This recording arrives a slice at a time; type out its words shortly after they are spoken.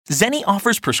Zenni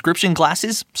offers prescription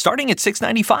glasses starting at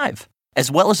 $6.95,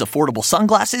 as well as affordable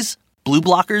sunglasses, blue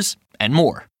blockers, and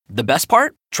more. The best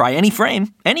part? Try any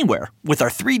frame, anywhere, with our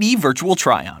 3D virtual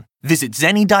try-on. Visit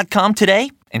Zenni.com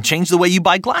today and change the way you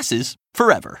buy glasses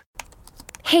forever.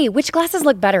 Hey, which glasses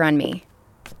look better on me?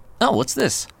 Oh, what's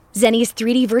this? Zenni's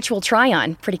 3D virtual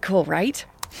try-on. Pretty cool, right?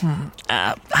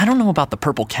 I don't know about the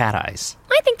purple cat eyes.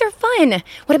 I think they're fun.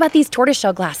 What about these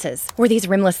tortoiseshell glasses? Or these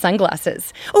rimless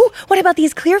sunglasses? Oh, what about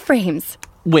these clear frames?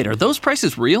 Wait, are those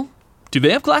prices real? Do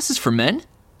they have glasses for men?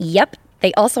 Yep.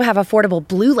 They also have affordable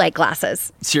blue light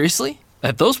glasses. Seriously?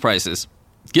 At those prices?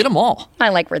 Get them all. I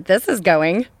like where this is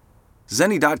going.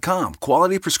 Zenni.com.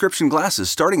 Quality prescription glasses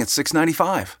starting at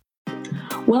 $6.95.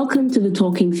 Welcome to the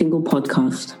Talking Single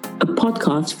podcast, a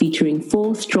podcast featuring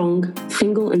 4 strong,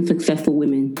 single and successful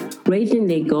women raised in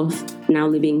Lagos, now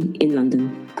living in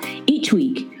London. Each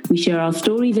week, we share our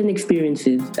stories and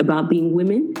experiences about being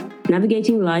women,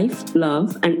 navigating life,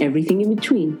 love, and everything in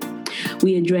between.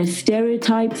 We address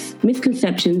stereotypes,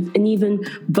 misconceptions, and even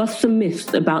bust some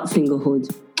myths about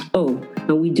singlehood. Oh,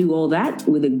 and we do all that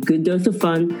with a good dose of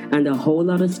fun and a whole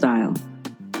lot of style.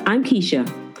 I'm Keysah,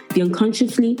 the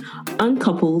unconsciously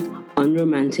uncoupled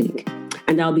unromantic,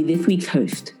 and I'll be this week's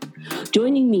host.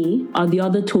 Joining me are the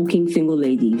other talking single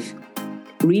ladies.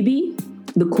 Ribi,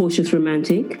 the cautious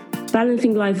romantic,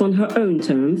 balancing life on her own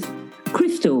terms.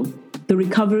 Crystal, the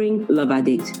recovering love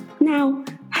addict, now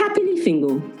happily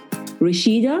single.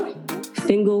 Rasheeda,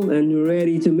 single and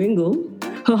ready to mingle.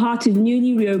 Her heart is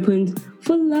newly reopened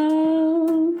for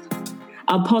love.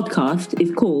 Our podcast is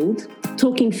called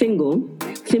Talking Single,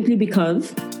 simply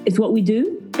because it's what we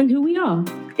do and who we are.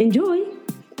 Enjoy.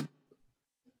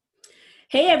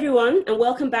 Hey everyone, and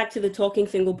welcome back to the Talking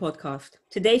Single podcast.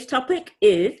 Today's topic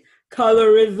is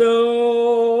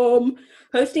colorism.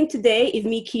 Hosting today is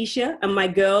me, Keysah, and my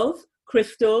girls,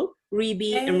 Crystal,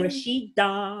 Ribi, and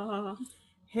Rasheeda.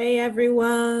 Hey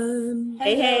everyone.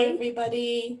 Hey,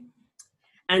 everybody.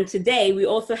 And today we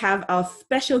also have our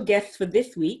special guests for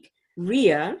this week,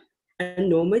 Ria and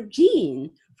Norma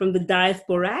Jean from the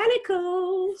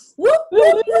Diasporadicals. Woo,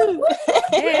 woo, woo.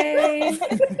 Hey.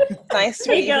 Nice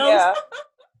to meet you.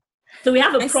 So we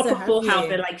have a Nice proper full house.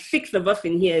 There are like 6 of us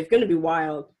in here. It's going to be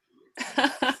wild.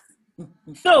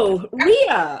 So,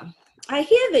 Ria, I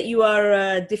hear that you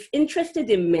are disinterested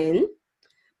in men,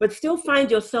 but still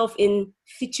find yourself in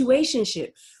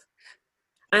situationships.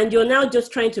 And you're now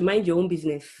just trying to mind your own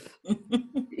business.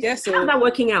 Yes. How's that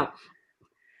working out?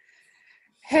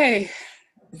 Hey,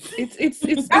 it's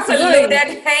That's a loaded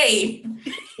hey.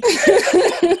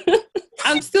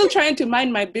 I'm still trying to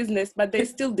mind my business, but they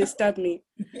still disturb me.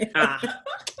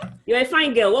 You're a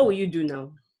fine girl. What will you do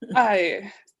now?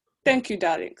 Thank you,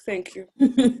 darling. Thank you.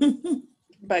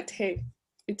 But hey,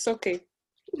 it's okay.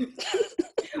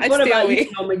 What about you,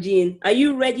 Norma Jean? Are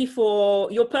you ready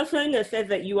for your persona says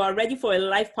that you are ready for a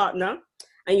life partner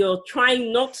and you're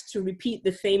trying not to repeat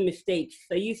the same mistakes?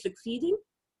 Are you succeeding?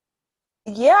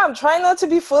 Yeah, I'm trying not to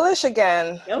be foolish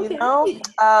again. Okay. You know,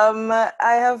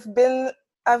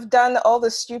 I've done all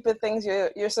the stupid things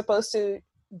you're supposed to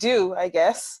do, I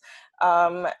guess.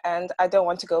 And I don't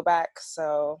want to go back,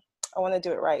 so I want to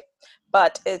do it right.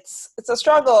 But it's a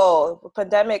struggle.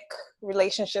 Pandemic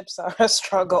relationships are a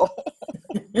struggle.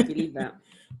 Believe that,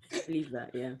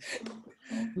 yeah.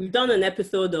 We've done an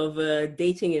episode of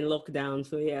dating in lockdown,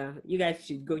 so yeah, you guys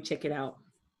should go check it out.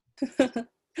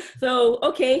 So,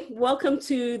 okay, welcome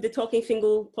to the Talking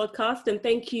Single podcast, and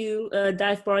thank you,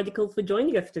 Diasporadicals, for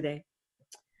joining us today.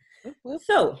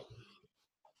 So,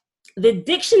 the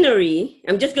dictionary,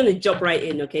 I'm just going to jump right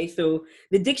in, okay? So,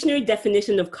 the dictionary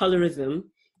definition of colorism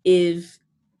is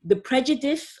the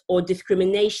prejudice or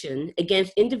discrimination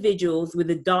against individuals with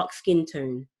a dark skin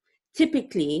tone,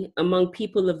 typically among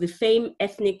people of the same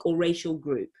ethnic or racial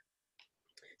group.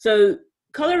 So,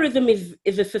 colorism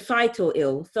is a societal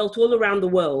ill felt all around the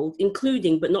world,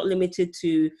 including but not limited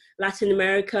to Latin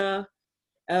America,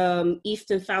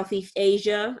 East and Southeast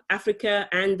Asia, Africa,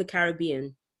 and the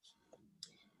Caribbean.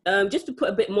 Just to put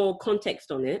a bit more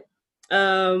context on it,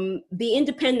 The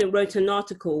Independent wrote an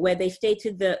article where they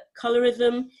stated that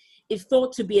colorism is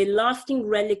thought to be a lasting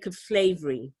relic of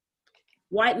slavery,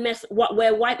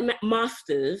 where white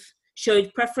masters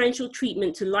showed preferential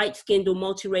treatment to light-skinned or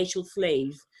multiracial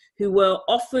slaves who were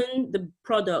often the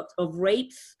product of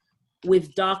rapes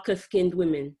with darker-skinned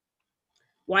women.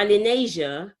 While in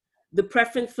Asia, the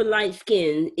preference for light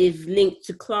skin is linked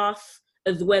to class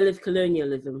as well as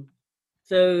colonialism.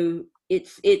 So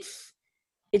it's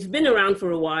been around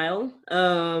for a while.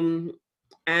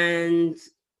 And,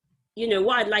 you know,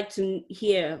 what I'd like to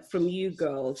hear from you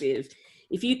girls is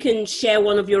if you can share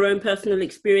one of your own personal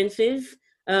experiences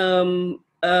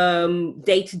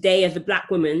day to day as a Black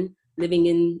woman living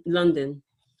in London?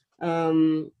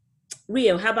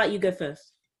 Rio, how about you go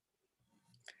first?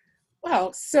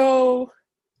 Well, so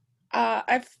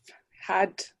I've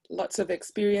had lots of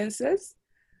experiences,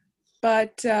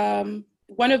 but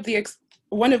one of the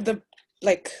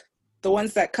the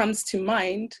ones that comes to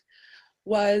mind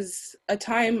was a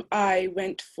time I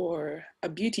went for a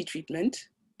beauty treatment,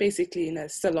 basically in a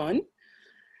salon,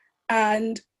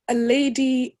 and a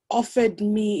lady offered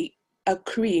me a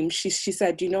cream. She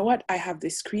said, you know what, I have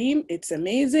this cream, it's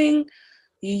amazing,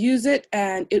 you use it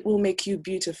and it will make you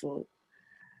beautiful.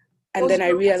 And then I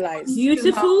realized,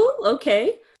 beautiful,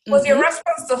 okay. Was your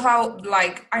response to how,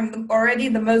 like, I'm already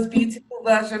the most beautiful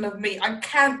version of me, I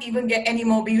can't even get any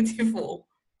more beautiful?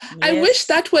 Yes. I wish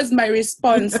that was my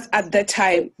response at the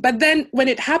time. But then when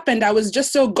it happened, I was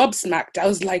just so gobsmacked. I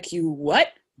was like, you what?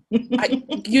 In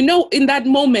that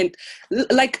moment,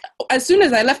 like, as soon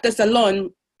as I left the salon,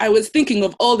 I was thinking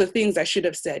of all the things I should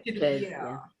have said.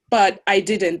 Yeah. But I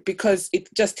didn't, because it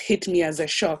just hit me as a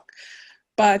shock.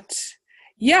 But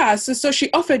yeah, so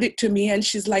she offered it to me, and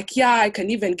she's like, yeah, I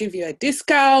can even give you a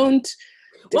discount.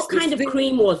 What kind of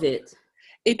cream was it?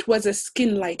 It was a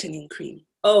skin lightening cream.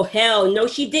 Oh, hell no,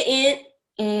 she didn't.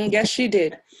 Yes, she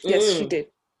did. Yes, she did.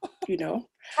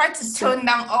 Try to tone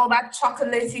down all that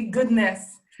chocolatey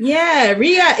goodness. Yeah,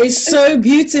 Ria is so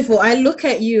beautiful. I look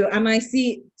at you and I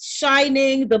see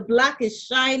shining. The black is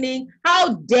shining.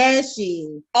 How dare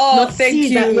she? Oh, thank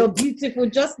you. That you're beautiful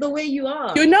just the way you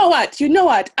are. You know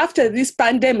what? After this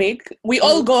pandemic, we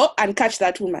all go and catch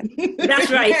that woman. That's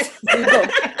right. We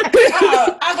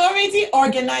go. I've already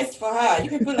organized for her. You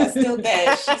people are still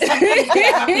there. She's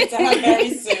happy to her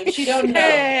very soon. She don't know.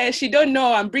 Yeah, she don't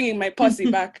know. I'm bringing my posse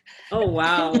back. Oh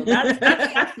wow,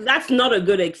 that's not a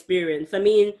good experience. I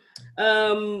mean,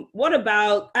 what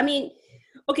about? I mean,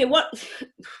 okay, what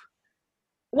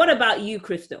about you,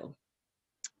 Crystal?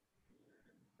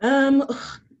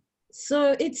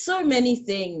 So it's so many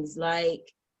things. Like,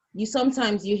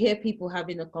 sometimes you hear people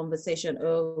having a conversation.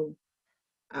 Oh,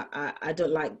 I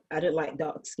don't like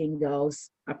dark skinned girls.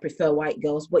 I prefer white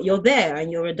girls. But you're there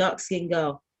and you're a dark skinned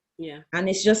girl. Yeah. And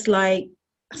it's just like,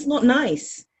 that's not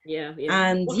nice. Yeah.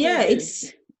 And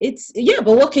it's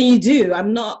but what can you do?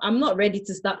 I'm not ready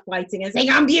to start fighting and saying,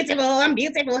 I'm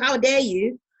beautiful, how dare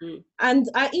you? And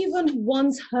I even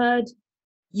once heard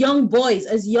young boys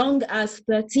as young as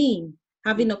 13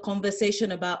 having a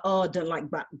conversation about,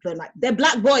 they're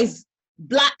black boys,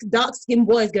 black dark-skinned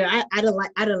boys going, I don't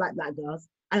like black girls.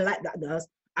 I don't like black girls.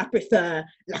 I prefer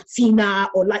Latina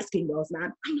or light-skinned girls,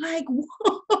 man. I'm like,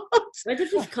 what? Where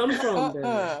did this come from,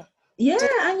 though? Yeah,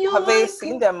 and you're have they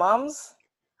seen their moms?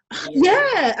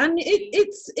 Yeah, and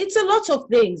it's a lot of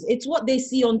things. It's what they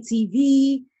see on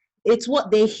TV. It's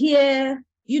what they hear.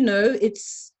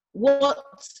 It's what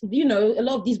a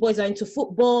lot of these boys are into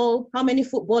football. How many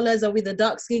footballers are with a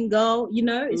dark-skinned girl?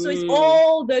 So it's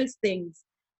all those things.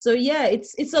 So yeah,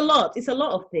 it's a lot. It's a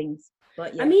lot of things.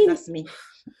 But yeah, I mean, that's me.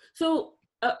 So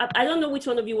I don't know which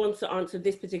one of you wants to answer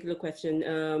this particular question.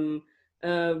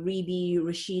 Ribi,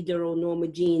 Rasheeda, or Norma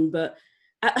Jean, but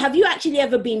have you actually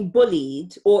ever been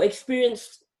bullied or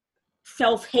experienced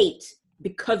self-hate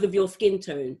because of your skin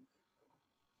tone?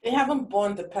 They haven't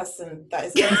born the person that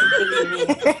is going to bully me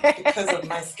because of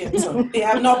my skin tone. They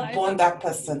have not born that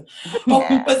person.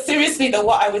 But seriously, though,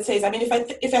 what I would say is, I mean, if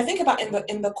I think about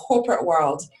in the corporate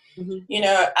world,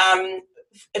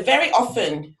 very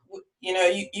often,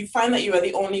 you find that you are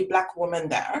the only Black woman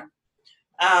there.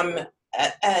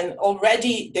 And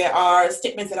already there are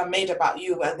statements that are made about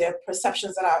you, and there are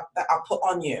perceptions that are put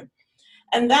on you.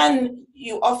 And then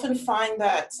you often find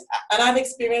that, and I've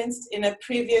experienced in a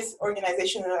previous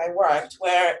organization that I worked,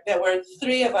 where there were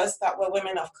 3 of us that were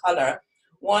women of color.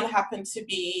 One happened to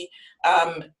be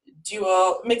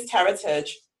dual mixed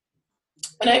heritage.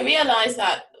 And I realized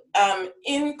that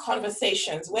in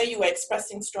conversations where you were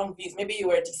expressing strong views, maybe you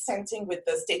were dissenting with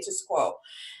the status quo,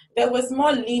 there was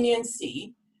more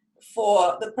leniency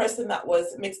for the person that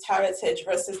was mixed heritage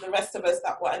versus the rest of us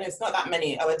that were, and it's not that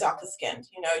many, are darker skinned.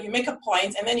 You make a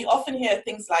point, and then you often hear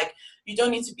things like, you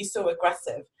don't need to be so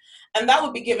aggressive. And that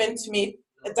would be given to me,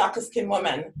 a darker skinned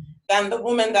woman, than the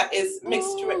woman that is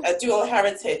mixed, dual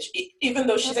heritage, even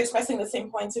though she's expressing the same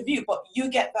point of view, but you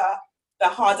get the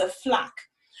harder flack.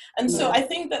 And so I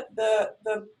think that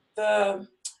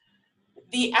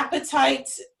the appetite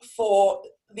for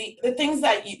the things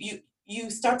that you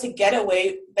start to get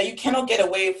away, that you cannot get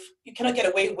away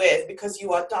with because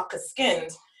you are darker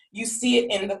skinned, you see it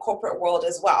in the corporate world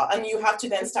as well. And you have to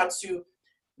then start to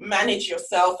manage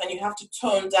yourself, and you have to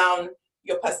tone down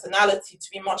your personality to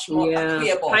be much more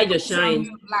agreeable. Hide your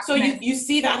shine. So you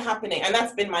see that happening, and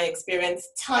that's been my experience.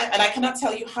 And I cannot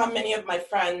tell you how many of my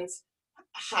friends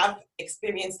have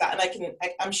experienced that, and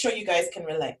I'm sure you guys can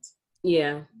relate.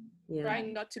 Yeah.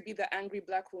 Trying not to be the angry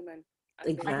Black woman.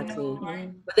 Exactly.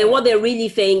 But then what they're really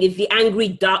saying is the angry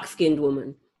dark-skinned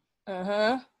woman.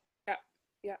 Yeah.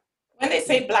 When they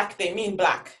say Black, they mean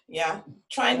Black. Yeah.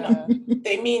 Try not.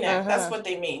 They mean it. That's what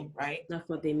they mean, right? That's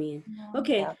what they mean.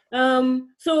 Okay.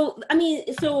 So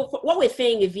what we're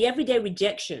saying is the everyday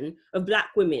rejection of Black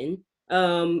women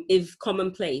is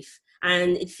commonplace,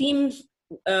 and it seems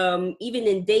even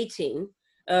in dating,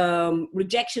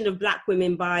 rejection of Black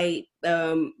women by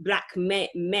Black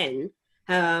men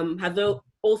have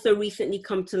also recently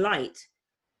come to light.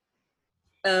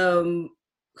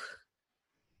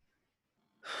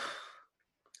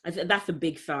 That's a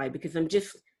big sigh, because I'm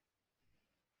just,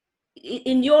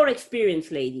 in your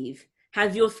experience, ladies,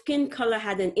 has your skin color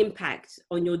had an impact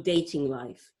on your dating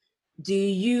life? Do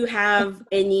you have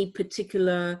any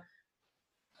particular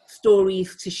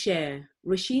stories to share?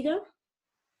 Rasheeda?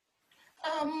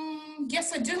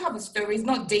 Yes, I do have a story. It's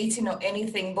not dating or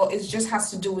anything, but it just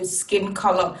has to do with skin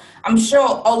color. I'm sure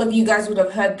all of you guys would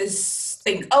have heard this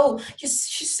thing. Oh,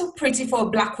 she's so pretty for a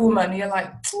Black woman. You're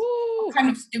like, what kind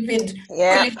of stupid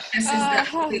foolishness is that?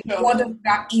 What does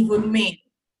that even mean?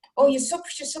 Oh, you're so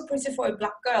pretty for a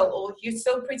Black girl, or you're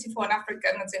so pretty for an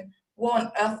African. I said, what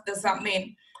on earth does that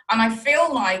mean? And I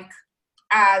feel like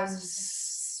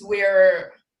as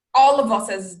all of us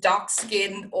as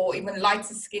dark-skinned or even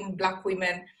lighter-skinned Black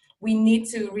women, we need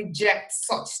to reject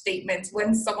such statements.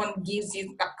 When someone gives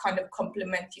you that kind of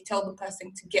compliment, you tell the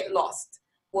person to get lost.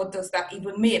 What does that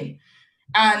even mean?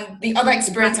 And the other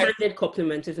experience... It's a backhanded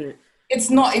compliment, isn't it?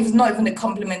 It's not even a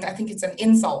compliment. I think it's an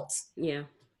insult. Yeah.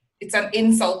 It's an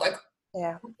insult. Like,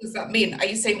 what does that mean? Are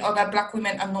you saying other Black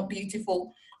women are not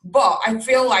beautiful? But I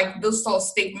feel like those sort of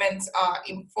statements are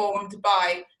informed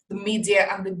by the media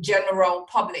and the general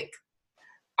public.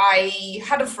 I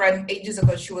had a friend ages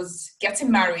ago, she was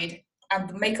getting married, and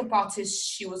the makeup artist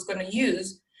she was going to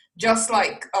use, just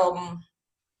like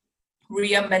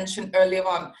Ria mentioned earlier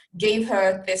on, gave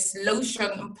her this lotion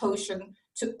and potion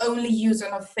to only use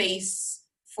on her face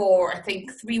for, I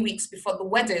think, 3 weeks before the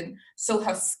wedding, so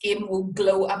her skin will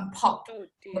glow and pop.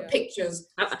 The pictures.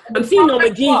 I'm seeing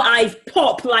Norma Jean's eyes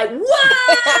pop, like,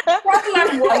 what?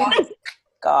 Problem was,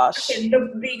 gosh,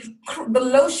 the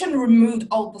lotion removed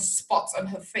all the spots on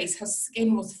her face. Her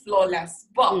skin was flawless,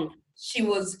 but she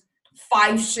was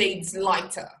 5 shades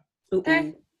lighter.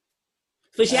 Okay.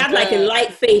 So she had like a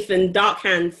light face and dark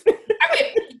hands. I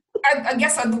mean, I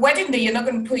guess at the wedding day, you're not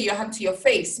going to put your hand to your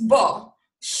face, but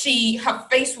her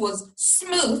face was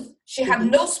smooth. She had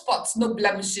no spots, no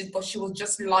blemishes, but she was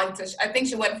just lighter. I think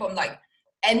she went from like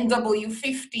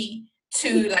NW50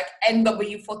 to like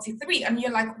NW43, and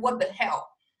you're like, what the hell?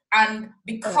 And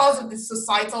because of the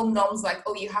societal norms, like,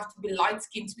 oh, you have to be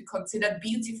light-skinned to be considered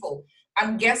beautiful.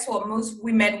 And guess what? Most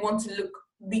women want to look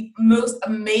the most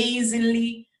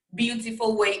amazingly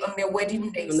beautiful way on their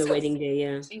wedding day. On the wedding day,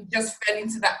 yeah. She just fell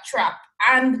into that trap.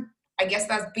 And I guess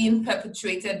that's being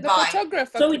perpetuated by... The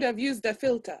photographer could have used the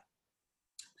filter.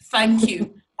 Thank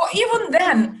you. But even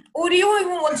then, would you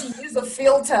even want to use a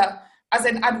filter? As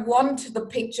in, I'd want the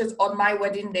pictures on my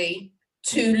wedding day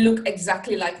to look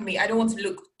exactly like me. I don't want to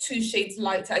look 2 shades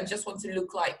lighter. I just want to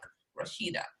look like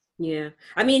Rasheeda. Yeah.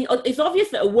 I mean, it's obvious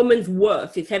that a woman's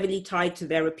worth is heavily tied to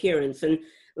their appearance, and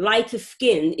lighter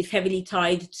skin is heavily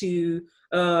tied to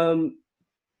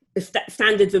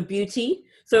standards of beauty.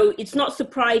 So it's not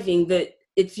surprising that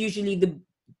it's usually the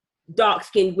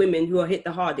dark-skinned women who are hit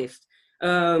the hardest.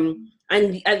 And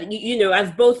you know, as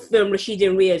both Rasheeda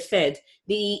and Ria said,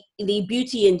 the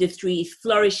beauty industry is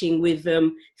flourishing with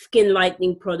skin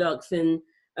lightening products, and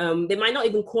they might not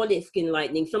even call it skin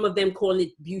lightening. Some of them call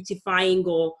it beautifying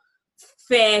or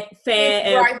fair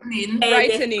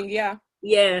brightening, yeah.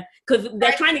 Yeah, because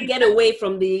they're trying to get away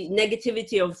from the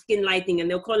negativity of skin lightening, and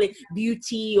they'll call it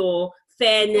beauty or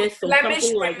fairness or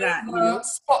something like that. You know?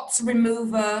 Spots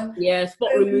remover. Yeah, spot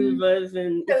removers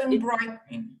and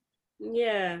brightening.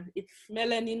 Yeah, it's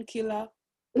melanin killer.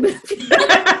 That's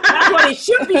what it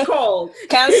should be called.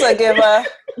 Cancer giver.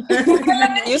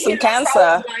 Use some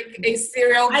cancer. Like a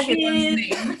serial killer's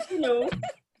name. You know,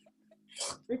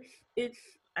 it's.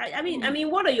 I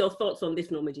mean, what are your thoughts on this,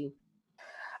 Norma Jean?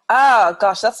 Oh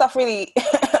gosh, that stuff really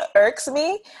irks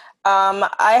me. So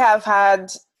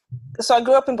I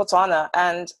grew up in Botswana,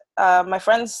 and my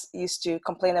friends used to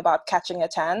complain about catching a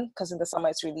tan because in the summer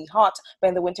it's really hot, but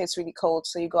in the winter it's really cold.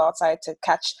 So you go outside to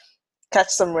catch catch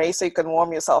some rays so you can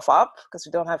warm yourself up because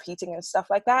we don't have heating and stuff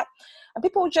like that. And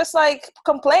people would just like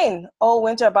complain all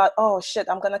winter about, oh shit,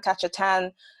 I'm gonna catch a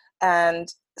tan,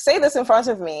 and say this in front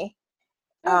of me.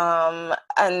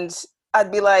 And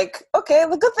I'd be like, okay,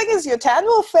 the good thing is your tan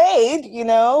will fade, you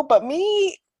know, but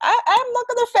me, I'm not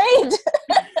gonna fade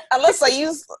unless I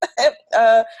use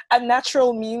a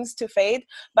natural means to fade.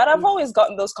 But I've always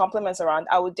gotten those compliments around,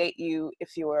 I would date you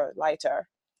if you were lighter.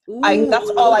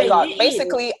 That's all I got.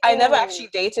 Basically, I never actually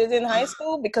dated in high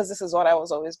school because this is what I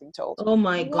was always being told. Oh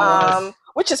my God.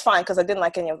 Which is fine because I didn't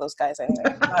like any of those guys anyway.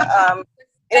 But,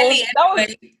 that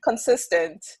was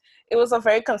consistent. It was a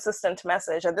very consistent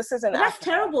message, and this is an that's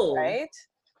terrible, right?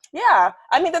 Yeah,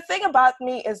 I mean, the thing about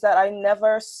me is that I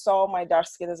never saw my dark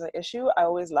skin as an issue. I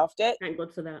always loved it. Thank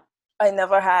God for that.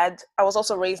 I was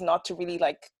also raised not to really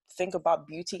like think about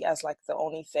beauty as like the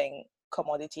only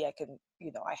commodity I can,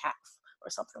 I have or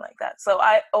something like that. So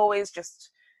I always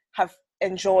just have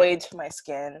enjoyed my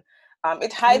skin.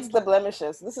 It hides the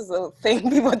blemishes. This is a thing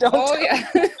people don't tell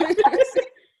you.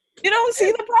 You don't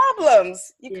see the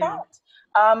problems. You can't.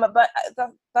 But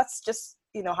that's just,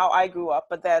 how I grew up.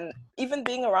 But then even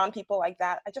being around people like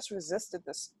that, I just resisted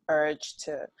this urge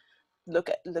to look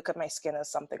at my skin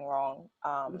as something wrong.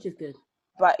 Which is good.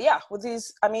 But yeah, with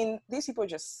these people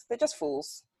they're just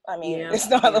fools. I mean, there's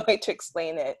no other way to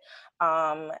explain it.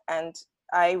 And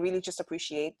I really just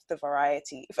appreciate the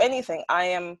variety. If anything, I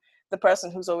am the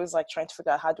person who's always like trying to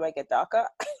figure out, how do I get darker?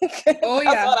 That's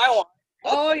what I want.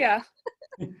 Oh yeah.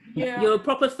 Yeah. You're a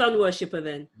proper sun worshipper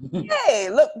then. Hey,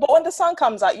 look, but when the sun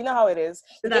comes out, you know how it is.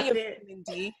 You get your vitamin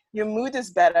D, your mood is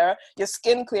better, your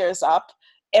skin clears up,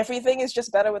 everything is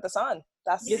just better with the sun.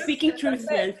 You're speaking truth,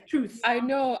 man. Truth. I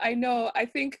know. I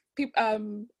think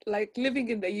people like living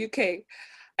in the UK,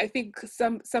 I think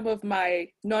some of my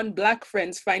non-black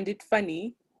friends find it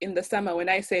funny in the summer when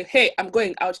I say, hey, I'm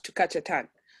going out to catch a tan.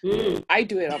 I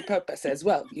do it on purpose as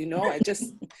well, I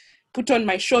just put on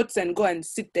my shorts and go and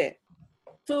sit there.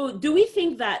 So do we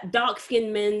think that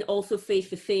dark-skinned men also face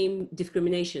the same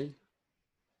discrimination?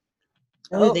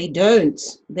 Oh, they don't.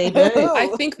 They don't. I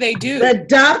think they do. The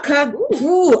darker,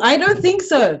 I don't think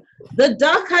so. The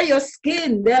darker your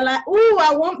skin, they're like,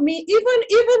 I want me.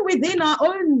 Even within our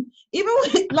own,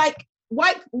 like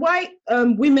white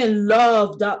women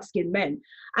love dark-skinned men,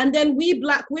 and then we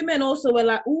black women also were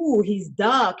like, he's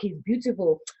dark, he's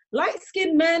beautiful.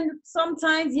 Light-skinned men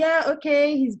sometimes,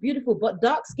 okay, he's beautiful, but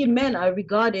dark-skinned men are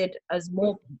regarded as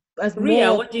more.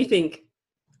 Ria, what do you think?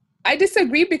 I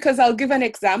disagree because I'll give an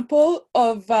example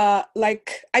of I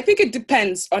think it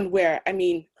depends on where. I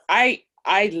mean, I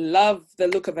love the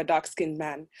look of a dark-skinned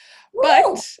man. Woo!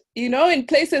 But, in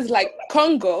places like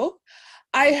Congo,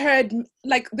 I heard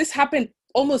this happened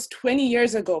almost 20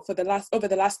 years ago. Over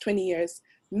the last 20 years,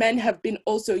 men have been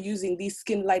also using these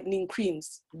skin lightening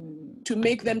creams to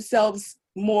make themselves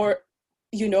more,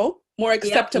 more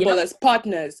acceptable as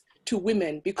partners to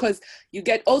women, because you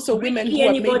get also women who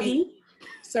are maybe...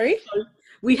 Sorry?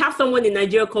 We have someone in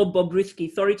Nigeria called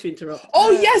Bobrisky. Sorry to interrupt.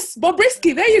 Oh, yes,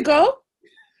 Bobrisky. There you go.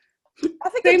 I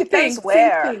think it depends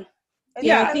where.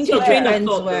 Yeah, I think it depends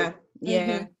where.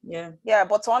 Yeah. Yeah,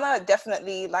 Botswana,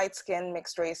 definitely light-skinned,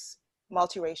 mixed-race,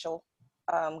 multiracial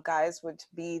guys would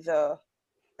be the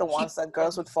ones that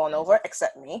girls would fawn over,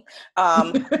 except me.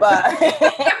 But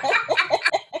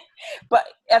but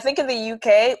I think in the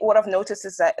UK, what I've noticed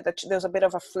is that there's a bit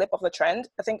of a flip of the trend.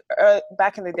 I think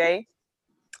back in the day,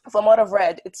 from what I've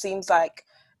read, it seems like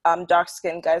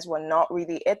dark-skinned guys were not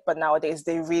really it, but nowadays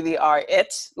they really are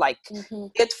it. Like,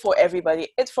 it for everybody.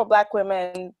 It for black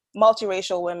women,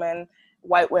 multiracial women,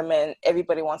 white women.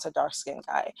 Everybody wants a dark-skinned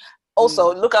guy.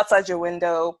 Also, look outside your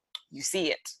window, you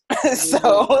see it.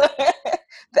 So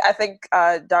I think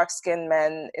dark-skinned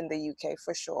men in the UK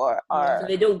for sure are... So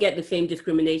they don't get the same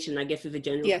discrimination, I guess, as a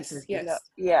general consensus.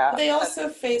 Yeah. They also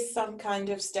face some kind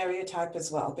of stereotype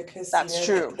as well, because that's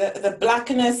true. The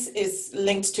blackness is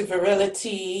linked to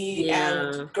virility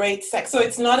and great sex. So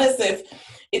it's not as if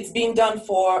it's being done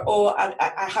for,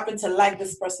 I happen to like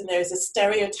this person. There is a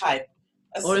stereotype.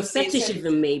 Or a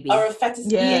fetishism, maybe. Or a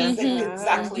fetishism,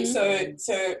 exactly. So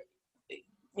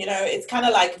it's kind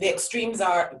of like the extremes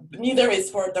are, neither is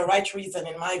for the right reason,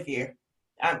 in my view,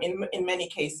 in many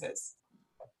cases.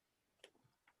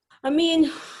 I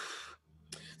mean,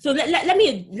 so let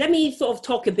me sort of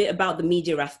talk a bit about the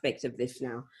media aspect of this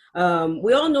now.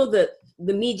 We all know that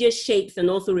the media shapes and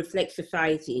also reflects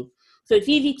society. So it's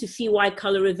easy to see why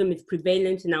colorism is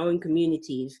prevalent in our own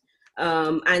communities.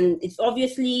 And it's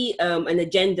obviously an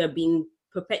agenda being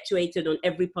perpetuated on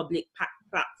every public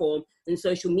platform and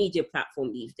social media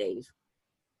platform these days.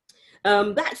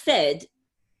 That said,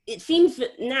 it seems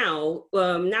that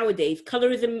nowadays,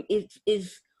 colorism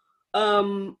is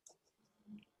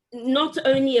not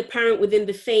only apparent within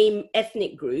the same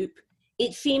ethnic group.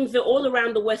 It seems that all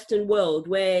around the Western world,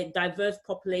 where diverse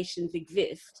populations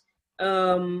exist,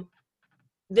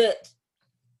 that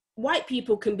white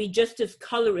people can be just as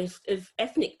colorist as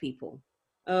ethnic people.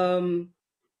 And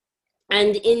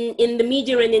in the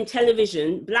media and in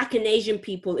television, Black and Asian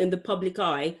people in the public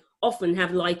eye often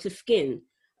have lighter skin.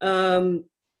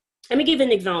 Let me give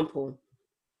an example.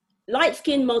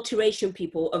 Light-skinned multiracial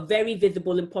people are very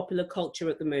visible in popular culture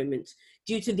at the moment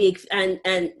due to the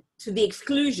to the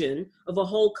exclusion of a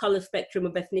whole color spectrum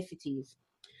of ethnicities.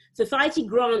 Society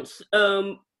grants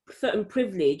certain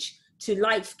privilege to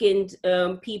light-skinned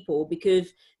people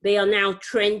because they are now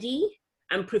trendy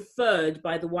and preferred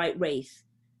by the white race.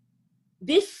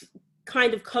 This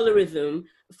kind of colorism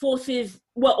forces,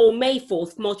 or may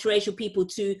force multiracial people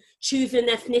to choose an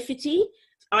ethnicity,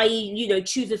 i.e.,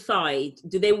 choose a side.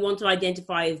 Do they want to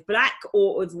identify as Black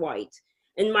or as white?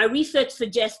 And my research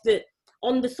suggests that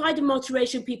on the side of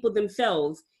multiracial people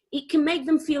themselves, it can make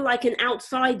them feel like an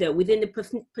outsider within a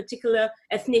particular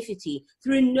ethnicity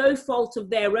through no fault of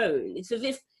their own. It's as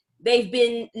if they've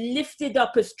been lifted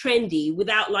up as trendy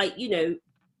without,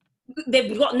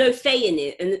 they've got no say in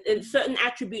it, and certain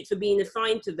attributes are being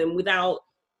assigned to them without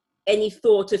any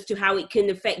thought as to how it can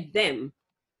affect them.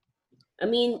 I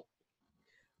mean,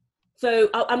 so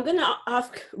I'm going to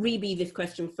ask Ribi this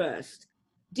question first.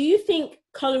 Do you think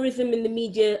colorism in the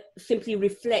media simply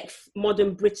reflects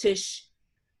modern Britain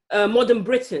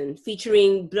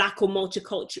featuring Black or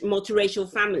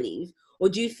multiracial families? Or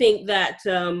do you think that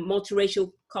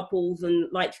multiracial couples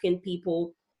and light-skinned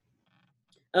people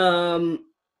are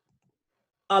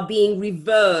being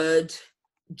revered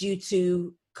due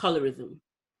to colorism?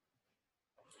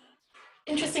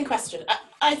 Interesting question.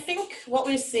 I think what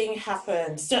we're seeing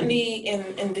happen, certainly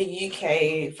in the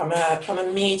UK, from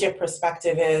a media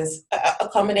perspective, is a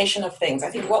combination of things.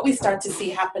 I think what we start to see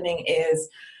happening is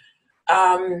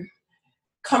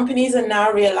companies are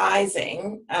now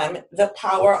realizing the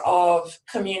power of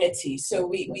community. So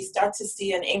we start to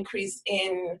see an increase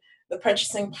in the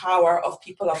purchasing power of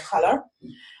people of color.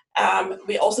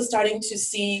 We're also starting to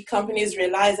see companies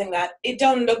realizing that it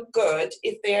don't look good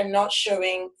if they are not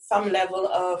showing some level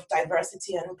of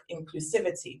diversity and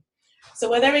inclusivity. So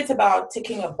whether it's about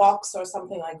ticking a box or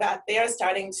something like that, they are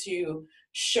starting to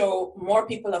show more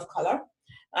people of color.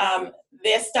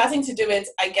 They're starting to do it,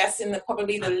 I guess, in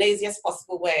probably the laziest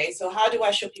possible way. So how do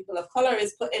I show people of color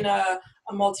is put in a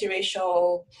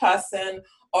multiracial person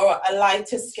or a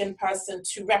lighter skinned person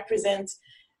to represent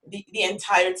the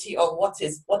entirety of what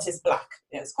is Black.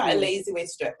 It's quite a lazy way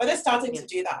to do it, but they're starting to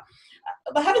do that.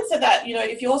 But having said that,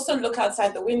 if you also look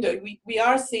outside the window, we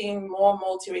are seeing more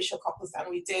multiracial couples than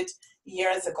we did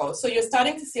years ago. So you're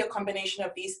starting to see a combination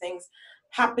of these things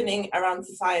happening around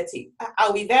society.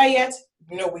 Are we there yet?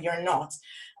 No, we are not.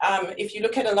 If you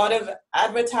look at a lot of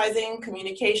advertising,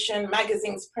 communication,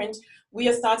 magazines, print, we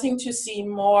are starting to see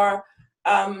more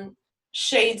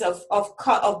shades of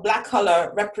Black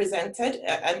color represented.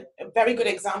 And a very good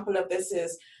example of this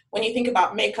is when you think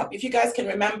about makeup. If you guys can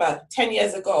remember 10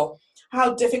 years ago,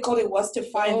 how difficult it was to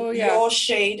find your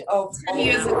shade of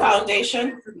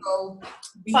foundation.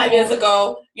 5 years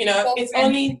ago, it's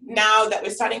only now that we're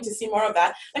starting to see more of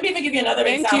that. Let me even give you another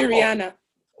example. Thank you, Rihanna.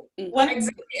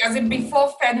 Exactly. As in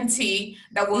before Fenty,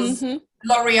 that was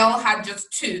L'Oreal had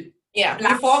just two. Yeah,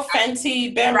 before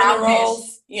Fenty, Bare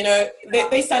Minerals,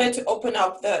 they started to open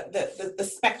up the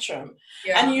spectrum.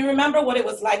 Yeah. And you remember what it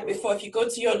was like before. If you go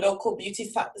to your local beauty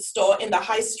store in the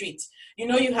high street,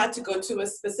 you had to go to a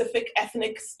specific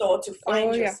ethnic store to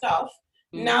find your stuff.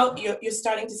 Now you're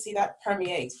starting to see that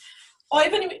permeate. Or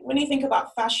even when you think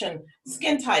about fashion,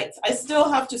 skin tights, I still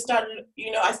have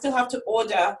to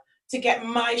order to get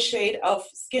my shade of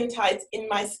skin tights in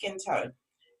my skin tone.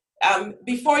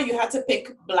 Before you had to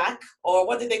pick Black, or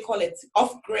what did they call it?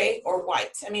 Off gray or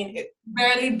white. I mean,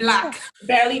 barely black.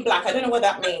 Barely Black. I don't know what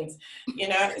that means.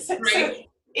 So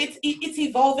it's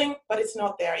evolving, but it's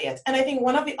not there yet. And I think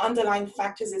one of the underlying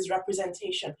factors is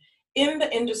representation. In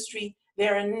the industry,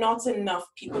 there are not enough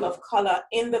people of color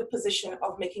in the position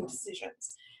of making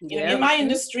decisions. In my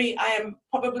industry, I am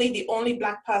probably the only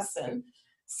Black person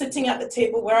sitting at the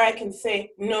table where I can say,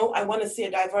 no, I want to see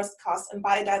a diverse cast. And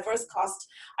by a diverse cast,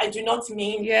 I do not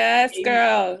mean a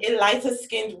lighter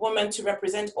skinned woman to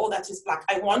represent all that is Black.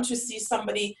 I want to see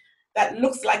somebody that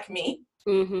looks like me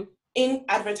in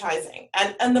advertising.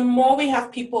 And the more we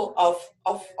have people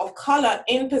of color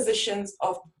in positions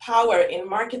of power in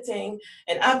marketing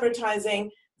and advertising,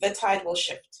 the tide will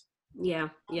shift. Yeah,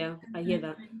 I hear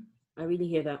that. I really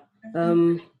hear that.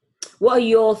 What are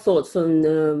your thoughts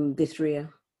on this, Ria?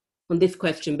 On this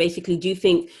question? Basically, do you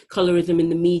think colorism in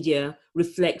the media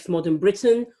reflects modern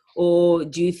Britain, or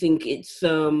do you think it's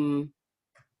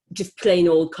just plain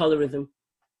old colorism?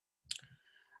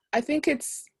 I think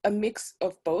it's a mix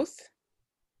of both,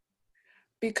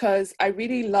 because I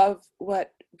really love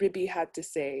what Ribi had to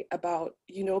say about,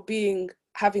 you know,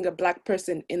 having a Black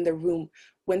person in the room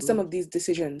when some of these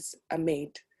decisions are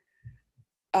made.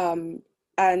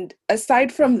 And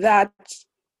aside from that,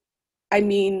 I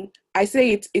mean, I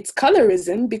say it's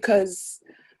colorism because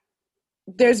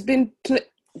there's been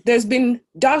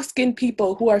dark-skinned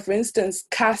people who are, for instance,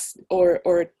 cast or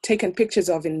taken pictures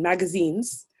of in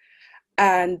magazines,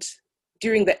 and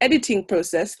during the editing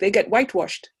process, they get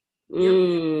whitewashed.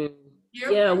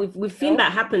 Yeah, we've seen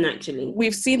that happen, actually.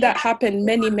 We've seen that happen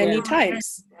many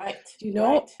times. Right. You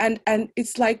know, and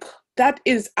it's like, that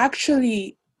is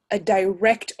actually a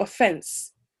direct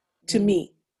offense to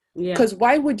me. Because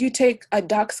why would you take a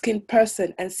dark-skinned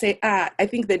person and say, I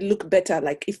think they'd look better,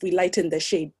 like if we lighten the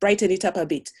shade, brighten it up a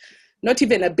bit. Not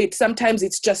even a bit. Sometimes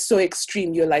it's just so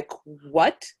extreme. You're like,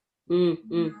 what?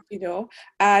 You know?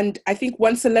 And I think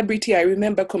one celebrity I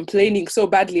remember complaining so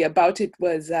badly about it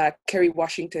was Kerry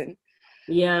Washington.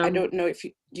 Yeah. I don't know if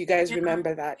you guys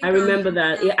remember that. I remember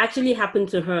that. It actually happened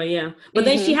to her, yeah. But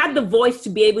then she had the voice to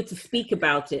be able to speak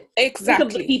about it. Exactly. Think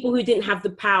of the people who didn't have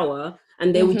the power,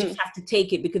 and they would just have to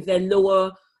take it because they're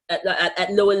lower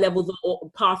at lower levels or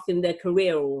paths in their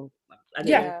career, or I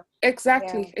don't know.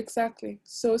 Exactly.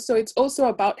 So it's also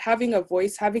about having a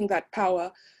voice, having that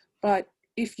power. But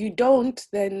if you don't,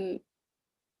 then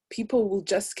people will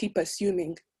just keep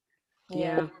assuming.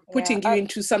 Putting you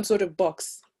into some sort of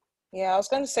box. Yeah, I was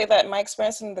going to say that my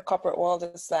experience in the corporate world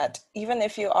is that even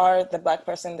if you are the Black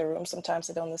person in the room, sometimes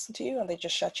they don't listen to you and they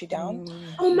just shut you down.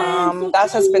 Oh man,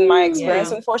 that has been my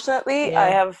experience. Unfortunately,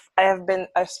 I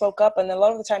spoke up, and a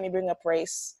lot of the time you bring up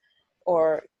race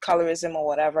or colorism or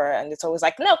whatever, and it's always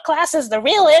like, no, class is the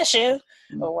real issue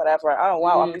or whatever. Oh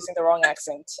wow, I'm using the wrong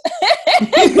accent. You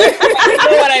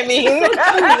know what I mean? Like,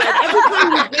 every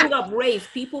time you bring up race,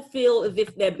 people feel as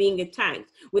if they're being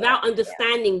attacked without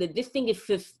understanding that this thing is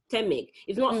systemic.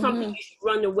 It's not something you should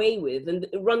run away with and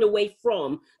run away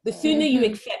from. The sooner you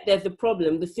accept there's a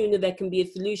problem, the sooner there can be a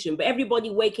solution. But everybody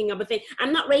waking up and saying,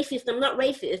 I'm not racist,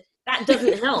 that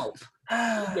doesn't help.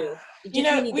 You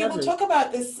know, we will talk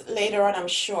about this later on, I'm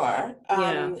sure.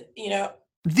 You know,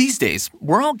 these days,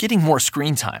 we're all getting more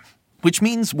screen time, which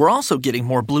means we're also getting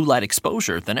more blue light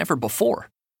exposure than ever before.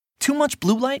 Too much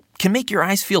blue light can make your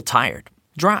eyes feel tired,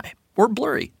 dry, or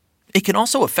blurry. It can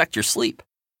also affect your sleep.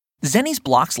 Zenni's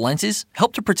Blocks lenses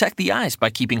help to protect the eyes by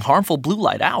keeping harmful blue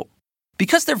light out.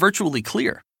 Because they're virtually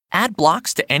clear, add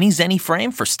blocks to any Zenni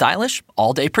frame for stylish,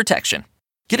 all-day protection.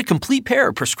 Get a complete pair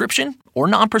of prescription or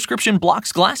non-prescription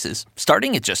Blocks glasses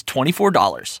starting at just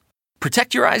 $24.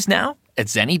 Protect your eyes now at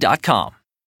Zenni.com.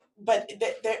 But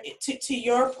to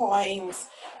your points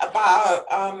about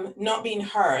not being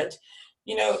heard,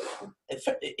 you know,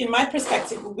 in my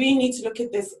perspective, we need to look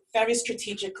at this very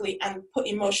strategically and put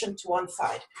emotion to one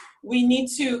side. We need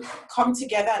to come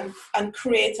together and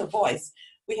create a voice.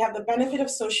 We have the benefit of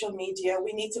social media.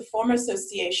 We need to form an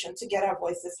association to get our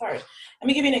voices heard. Let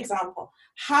me give you an example.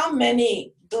 How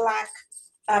many Black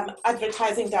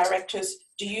advertising directors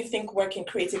do you think work in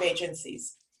creative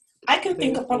agencies? I can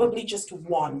think of probably just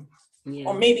one.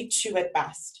 Or maybe two at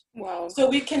best. Wow. So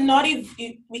we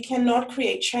cannot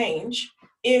create change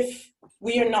if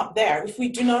we are not there. If we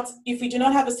do not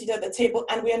have a seat at the table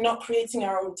and we are not creating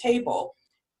our own table,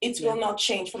 it will not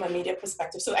change from a media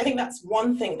perspective. So I think that's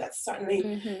one thing that's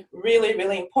certainly really,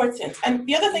 really important. And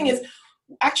the other thing is,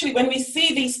 actually, when we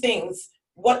see these things,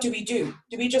 what do we do?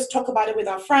 Do we just talk about it with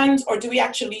our friends, or do we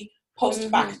actually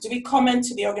post back? Do we comment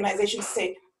to the organization to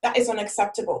say, that is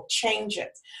unacceptable, change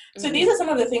it? So these are some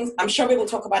of the things. I'm sure we will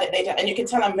talk about it later, and you can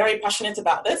tell I'm very passionate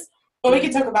about this, but we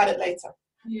can talk about it later.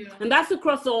 Yeah. And that's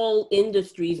across all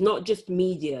industries, not just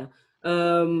media.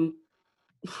 Let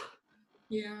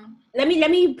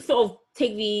me sort of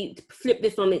flip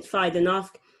this on its side and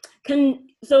ask,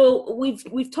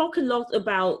 we've talked a lot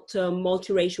about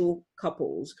multiracial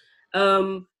couples.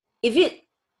 Can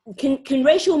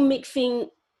racial mixing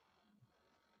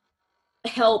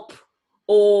help,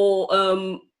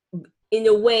 or in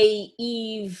a way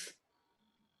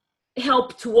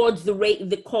help towards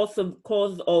the cause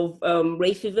of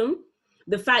racism?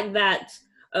 The fact that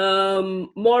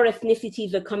more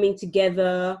ethnicities are coming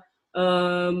together,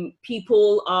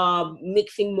 people are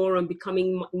mixing more and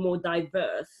becoming more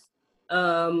diverse.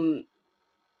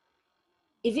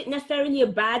 Is it necessarily a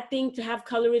bad thing to have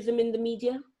colorism in the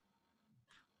media?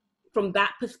 from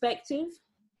that perspective?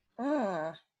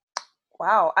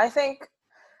 Wow, I think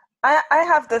I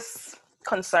have this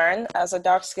concern as a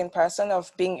dark-skinned person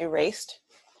of being erased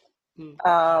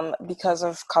because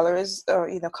of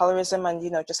colorism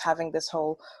and just having this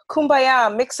whole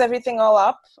kumbaya, mix everything all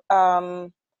up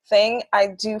thing. I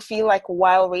do feel like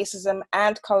while racism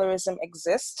and colorism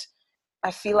exist,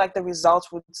 I feel like the result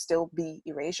would still be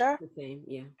erasure. The same,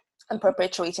 yeah. And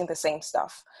perpetuating the same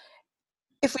stuff.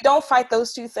 If we don't fight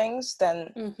those two things,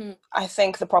 then I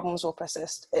think the problems will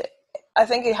persist. I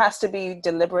think it has to be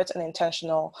deliberate and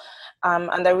intentional.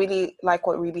 And I really like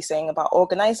what Ribi's saying about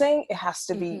organizing. It has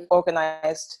to be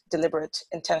organized, deliberate,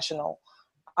 intentional.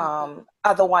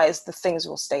 Otherwise, the things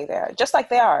will stay there, just like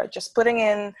they are. Just putting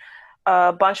in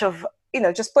a bunch of,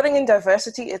 just putting in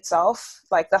diversity itself,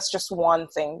 like that's just one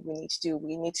thing we need to do.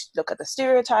 We need to look at the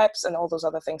stereotypes and all those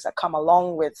other things that come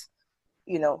along with,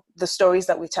 the stories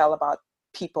that we tell about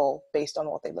people based on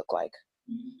what they look like.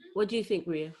 What do you think,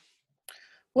 Ria?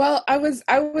 Well, I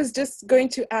was just going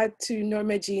to add to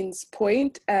Norma Jean's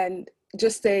point and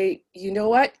just say, you know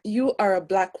what? You are a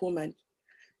Black woman.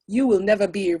 You will never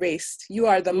be erased. You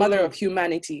are the mother of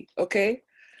humanity, okay?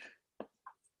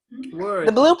 Word.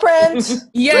 The blueprint.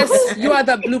 Yes, you are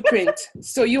the blueprint.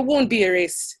 So you won't be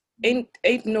erased. Ain't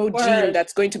no gene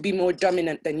that's going to be more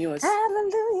dominant than yours.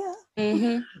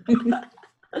 Hallelujah.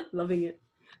 Loving it.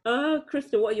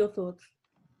 Krista, what are your thoughts?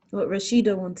 What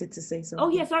Rasheeda wanted to say something. Oh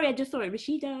yeah, sorry, I just saw it.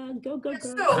 Rasheeda, go.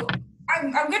 So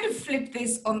I'm going to flip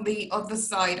this on the other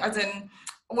side, as in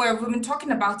where we've been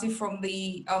talking about it from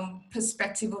the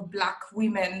perspective of Black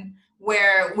women,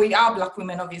 where we are Black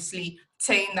women, obviously,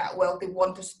 saying that, well, they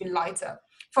want us to be lighter.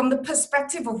 From the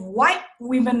perspective of white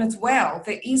women as well,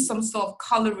 there is some sort of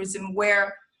colorism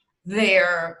where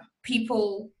their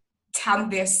people tan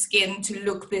their skin to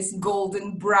look this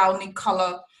golden browny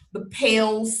color. The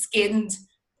pale-skinned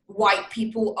white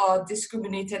people are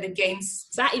discriminated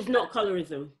against. That is not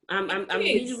colorism. I'm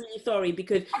really, really sorry,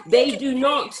 because they do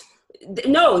not.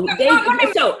 No,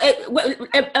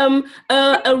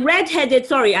 a redheaded.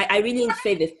 Sorry, I really need to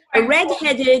say this. A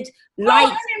redheaded light.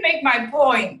 Let me make my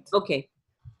point. Okay.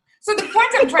 So the point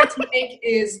I'm trying to make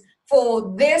is,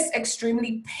 for this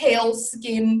extremely pale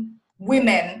skin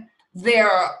women,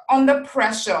 they're under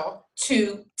pressure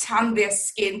to tan their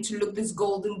skin to look this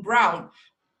golden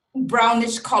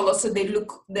brownish color, so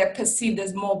they're perceived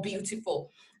as more beautiful.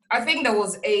 I think there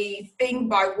was a thing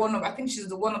by I think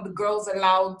she's one of the Girls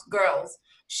Aloud girls.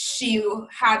 She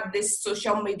had this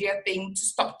social media thing to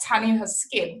stop tanning her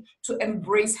skin, to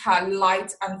embrace her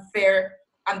light and fair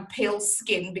and pale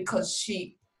skin, because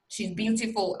she's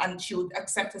beautiful and she would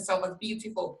accept herself as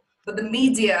beautiful. But the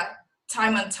media,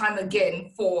 time and time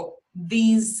again, for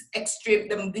these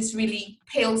these really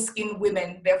pale skinned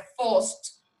women, they're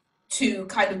forced to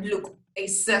kind of look a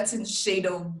certain shade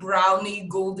of browny,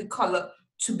 goldy color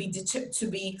to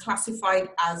be classified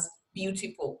as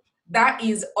beautiful. That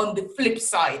is on the flip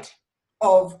side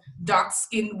of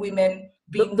dark-skinned women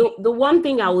being... The one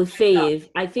thing I would say is,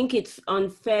 I think it's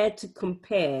unfair to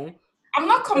compare. I'm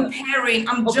not comparing.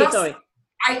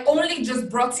 I only just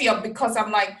brought it up because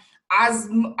I'm like,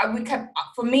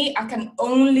 for me, I can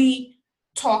only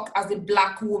talk as a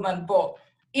Black woman, but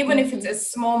even if it's a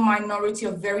small minority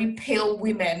of very pale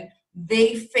women,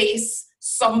 they face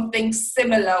something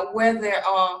similar where they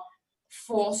are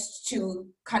forced to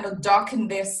kind of darken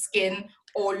their skin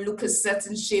or look a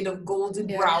certain shade of golden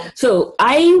brown. So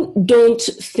I don't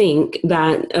think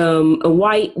that a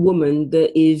white woman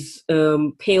that is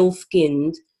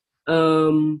pale-skinned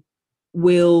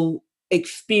will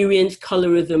experience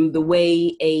colorism the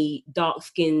way a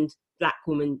dark-skinned Black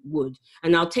woman would.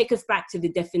 And I'll take us back to the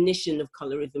definition of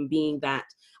colorism, being that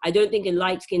I don't think a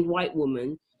light-skinned white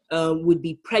woman would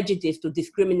be prejudiced or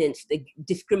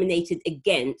discriminated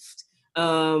against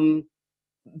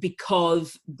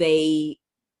because they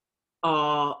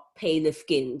are paler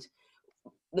skinned.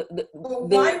 The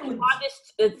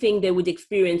hardest thing they would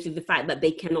experience is the fact that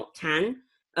they cannot tan.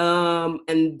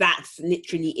 And that's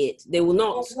literally it. They will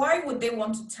not. Well, why would they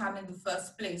want to tan in the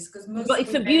first place? But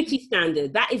it's a beauty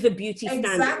standard. That is a beauty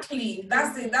standard. Exactly.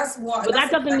 That's what. But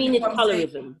that doesn't mean it's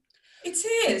colorism. It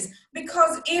is,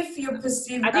 because if you're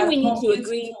perceived, I think we need to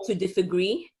agree to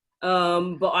disagree.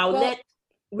 But I'll let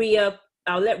Ria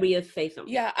say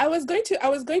something. Yeah, I was going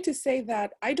to say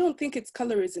that I don't think it's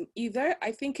colorism either.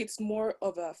 I think it's more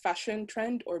of a fashion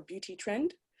trend or beauty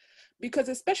trend, because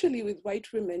especially with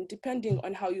white women, depending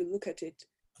on how you look at it,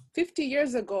 50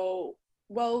 years ago,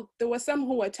 well, there were some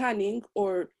who were tanning,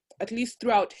 or at least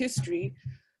throughout history,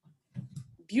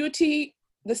 beauty,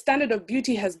 the standard of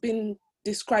beauty has been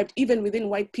described even within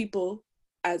white people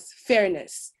as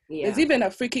fairness. There's even a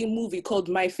freaking movie called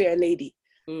My Fair Lady,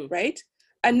 right?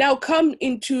 And now come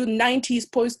into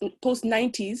 90s, post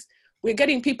 90s, we're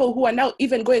getting people who are now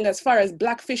even going as far as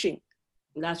blackfishing.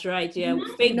 That's right, yeah.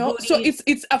 Fake booty. So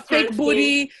it's a fake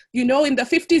booty. You know, in the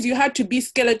 50s, you had to be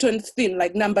skeleton thin,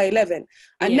 like number 11.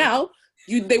 And now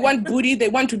they want booty, they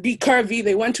want to be curvy,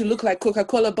 they want to look like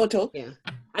Coca-Cola bottle. Yeah.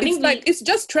 It's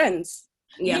just trends.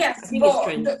 Yeah. Yes, I think it's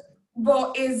trends.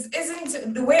 but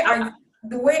isn't the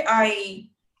way I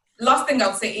last thing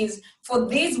I'll say is for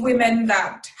these women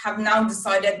that have now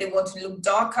decided they want to look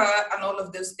darker and all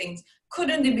of those things,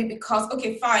 couldn't it be because,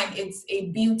 okay, fine, it's a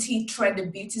beauty trend, a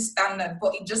beauty standard,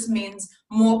 but it just means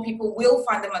more people will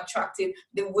find them attractive.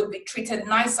 They would be treated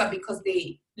nicer because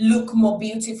they look more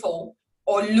beautiful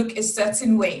or look a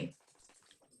certain way.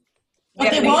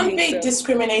 But they won't be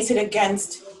discriminated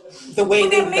against the way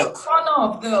they look. Fun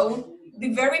of, though.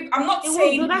 I'm not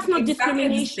saying that's not exactly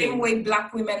discrimination. the same way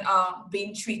Black women are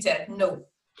being treated. No.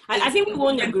 I think we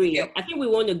won't agree.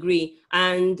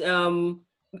 And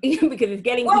because it's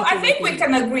getting. Well, I think we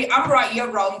can agree. I'm right, you're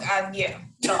wrong, and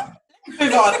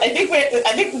Move on. I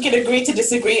think we can agree to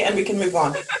disagree, and we can move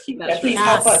on. Please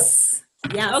help us.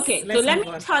 Yeah. Okay. So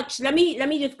let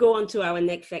me just go on to our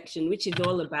next section, which is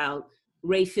all about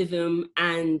racism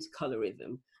and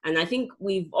colorism. And I think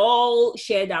we've all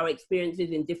shared our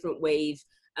experiences in different ways.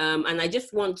 And I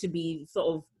just want to be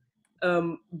sort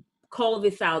of call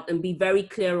this out and be very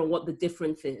clear on what the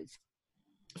difference is.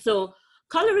 So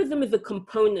colorism is a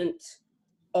component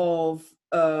of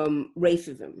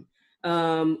racism.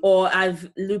 Or as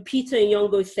Lupita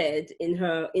Nyong'o said in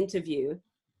her interview,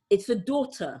 it's a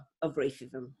daughter of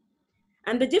racism.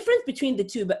 And the difference between the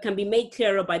two can be made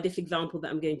clearer by this example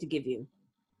that I'm going to give you.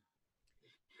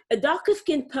 A darker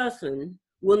skinned person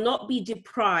will not be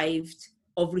deprived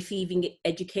of receiving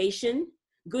education,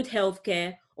 good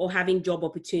healthcare, or having job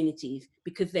opportunities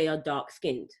because they are dark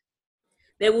skinned.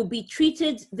 They will be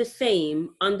treated the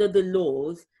same under the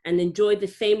laws and enjoy the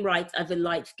same rights as a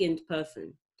light skinned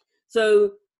person.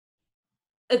 So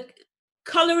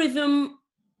colorism,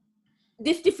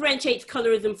 this differentiates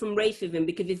colorism from racism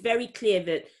because it's very clear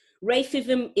that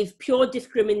racism is pure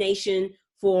discrimination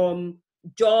from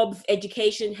jobs,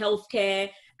 education, healthcare,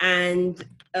 and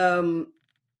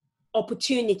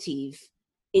opportunities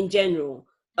in general.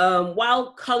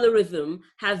 While colorism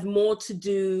has more to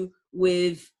do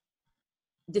with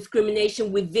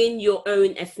discrimination within your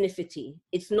own ethnicity.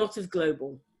 It's not as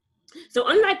global. So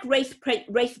unlike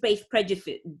race-based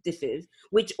prejudices,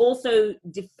 which also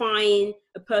define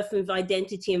a person's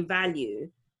identity and value,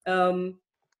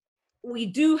 we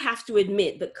do have to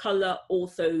admit that color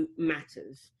also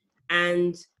matters.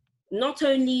 And not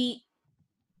only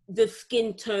does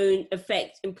skin tone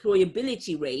affect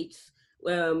employability rates,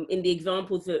 in the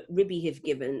examples that Ribi has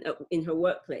given in her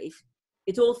workplace,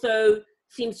 it also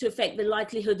seems to affect the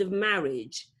likelihood of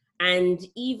marriage and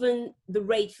even the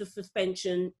rates of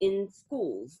suspension in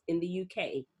schools in the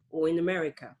UK or in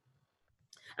America.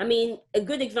 I mean, a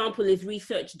good example is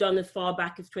research done as far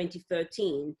back as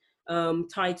 2013,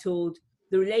 titled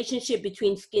The Relationship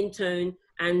Between Skin Tone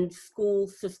and School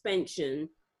Suspension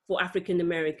for African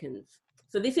Americans.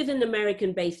 So this is an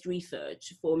American-based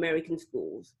research for American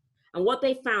schools. And what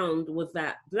they found was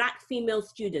that Black female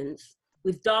students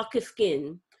with darker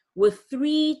skin were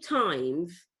 3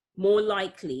 times more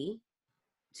likely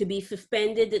to be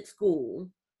suspended at school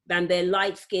than their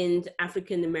light-skinned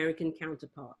African-American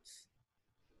counterparts.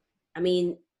 I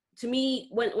mean, to me,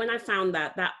 when I found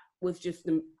that, that was just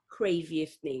the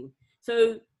craziest thing.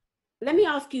 So let me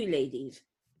ask you, ladies,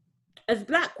 as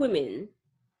Black women,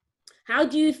 how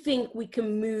do you think we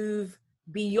can move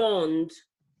beyond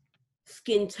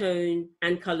skin tone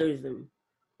and colorism?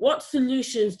 What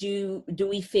solutions do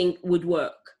we think would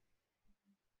work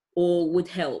or would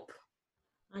help?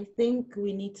 I think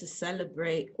we need to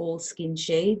celebrate all skin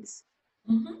shades.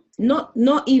 Mm-hmm.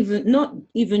 Not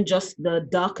even just the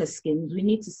darker skins. We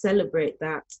need to celebrate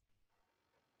that.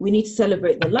 We need to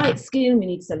celebrate the light skin, we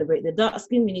need to celebrate the dark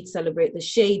skin, we need to celebrate the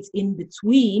shades in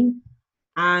between.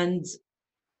 And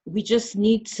we just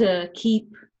need to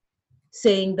keep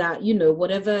saying that, you know,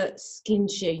 whatever skin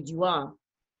shade you are,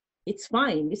 it's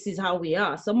fine. This is how we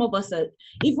are. Some of us are,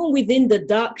 even within the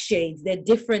dark shades, there are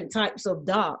different types of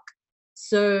dark.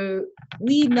 So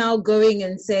we now going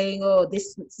and saying, oh,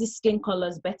 this skin color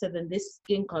is better than this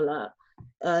skin color,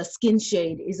 skin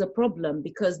shade is a problem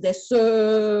because there's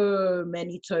so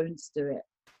many tones to it.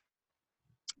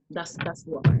 That's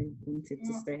what I wanted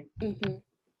to say. Mm-hmm.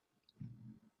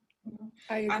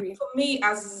 I agree. And for me,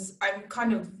 as I'm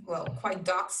kind of, well, quite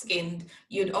dark-skinned,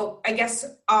 I guess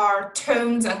our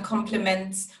tones and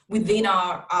complements within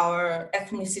our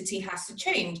ethnicity has to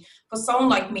change. For someone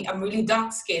like me, I'm really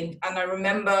dark-skinned, and I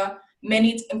remember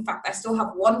in fact, I still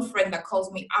have one friend that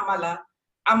calls me Amala.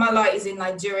 Amala is a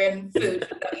Nigerian food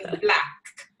that is black.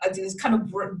 It's kind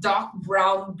of dark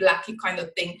brown, blacky kind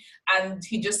of thing. And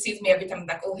he just sees me every time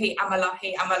like, oh, hey, Amala,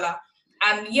 hey, Amala.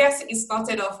 And yes, it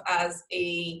started off as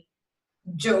a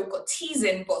joke or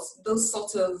teasing, but those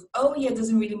sort of, oh yeah, it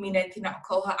doesn't really mean anything. I'll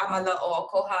call her Amala, or I'll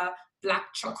call her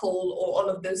Black Chuckle, or all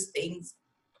of those things.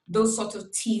 Those sort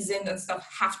of teasing and stuff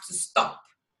have to stop.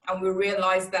 And we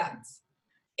realize that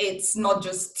it's not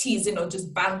just teasing or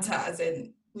just banter, as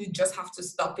in we just have to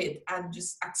stop it and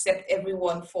just accept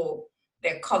everyone for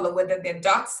their color, whether they're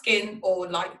dark skinned or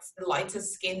lighter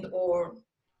skinned or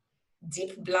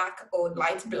deep black or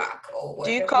light black or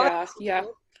whatever. Do you call Yeah.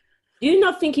 Do you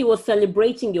not think he was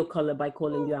celebrating your color by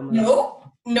calling you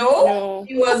Amala? No.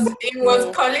 He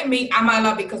was calling me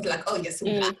Amala because like, oh, you're so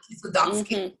black, you're so dark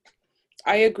skinned.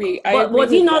 I agree. But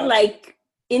was he not like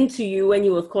into you when he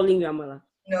was calling you Amala?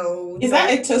 No. Is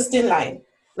that a toasting line?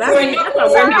 We're not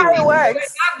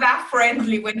that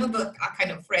friendly. We're not that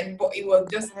kind of friend, but it was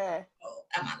just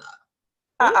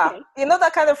Amala. You know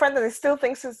that kind of friend that still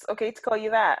thinks it's okay to call you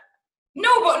that?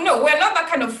 No, we're not that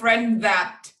kind of friend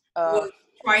that was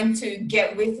trying to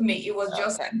get with me. It was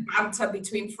just banter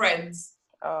between friends.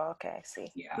 Oh, okay, I see.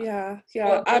 Yeah.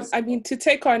 I mean, to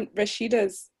take on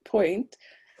Rasheeda's point,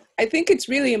 I think it's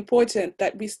really important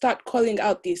that we start calling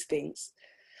out these things.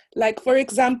 Like, for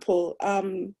example,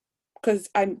 because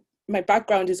my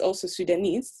background is also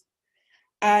Sudanese,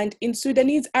 and in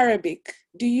Sudanese Arabic,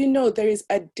 do you know there is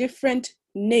a different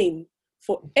name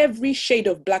for every shade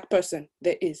of black person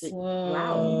there is?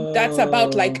 Wow. That's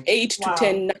about like 8 to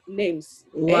 10 names.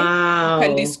 Wow. You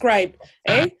can describe.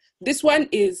 This one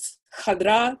is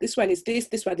khadra, this one is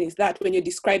this one is that, when you're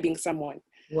describing someone.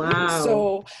 Wow.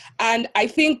 So, and I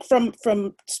think from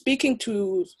speaking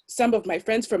to some of my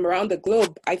friends from around the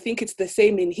globe, I think it's the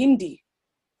same in Hindi.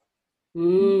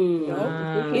 You know?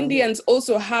 Wow. Indians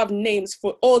also have names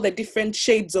for all the different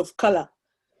shades of color.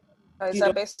 Is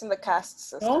that based on the caste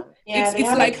system? No? Yeah, they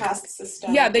have like a caste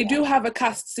system. Yeah, they do have a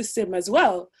caste system as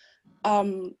well.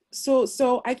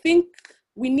 So I think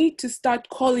we need to start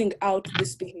calling out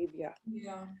this behavior.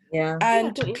 Yeah.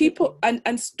 And people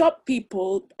and stop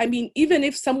people. I mean, even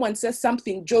if someone says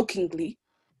something jokingly,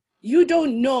 you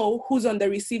don't know who's on the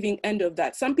receiving end of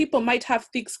that. Some people might have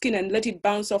thick skin and let it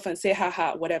bounce off and say,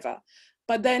 haha, whatever.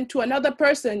 But then to another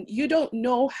person, you don't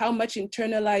know how much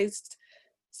internalized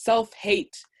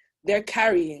self-hate they're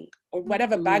carrying or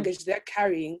whatever baggage they're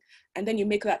carrying. And then you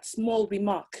make that small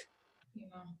remark.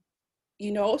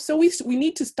 You know, so we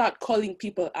need to start calling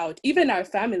people out, even our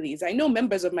families. I know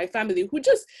members of my family who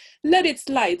just let it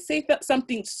slide, say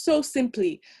something so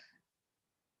simply.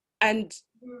 And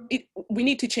we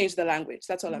need to change the language.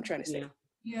 That's all I'm trying to say.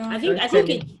 Yeah. I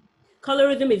think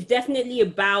colorism is definitely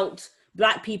about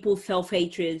black people's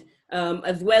self-hatred,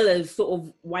 as well as sort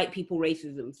of white people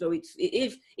racism. So it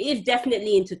is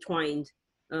definitely intertwined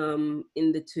in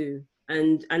the two.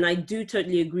 And I do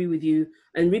totally agree with you.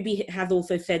 And Ribi has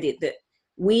also said it, that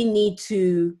we need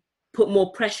to put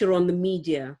more pressure on the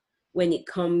media when it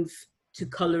comes to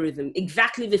colorism,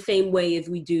 exactly the same way as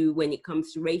we do when it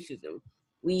comes to racism.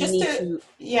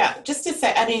 Just to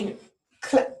say, I mean,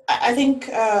 I think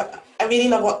I really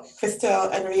love what Crystal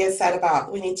and Ria said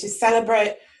about we need to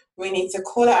celebrate, we need to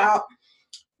call it out,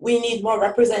 we need more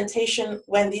representation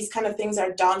when these kind of things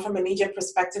are done from a media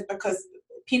perspective, because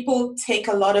people take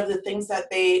a lot of the things that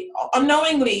they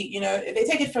unknowingly, you know, they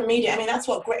take it from media. I mean, that's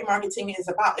what great marketing is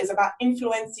about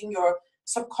influencing your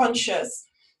subconscious.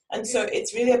 And so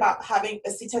it's really about having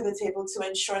a seat at the table to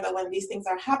ensure that when these things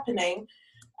are happening,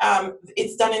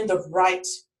 it's done in the right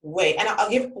way. And I'll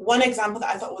give one example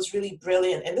that I thought was really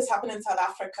brilliant. And this happened in South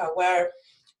Africa, where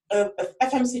a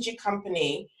FMCG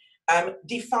company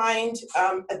defined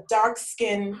a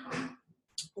dark-skinned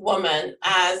woman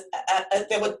as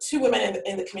there were two women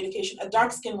in the communication, a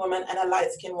dark-skinned woman and a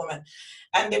light-skinned woman,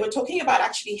 and they were talking about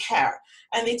actually hair,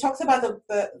 and they talked about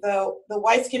the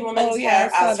white-skinned woman's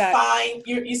hair as fine.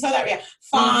 You saw that, yeah,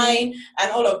 fine,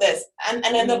 and all of this, and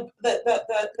then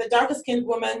the darker-skinned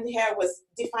woman hair was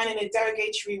defined in a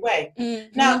derogatory way.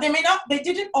 Now they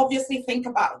didn't obviously think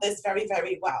about this very,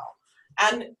 very well,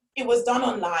 and it was done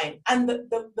online, and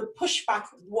the pushback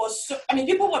was so, I mean,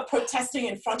 people were protesting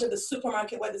in front of the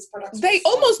supermarket where this product was. They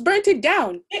almost burnt it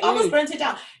down. They almost burnt it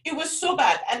down. It was so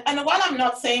bad. And while I'm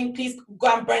not saying please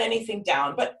go and burn anything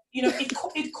down, but you know,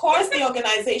 it caused the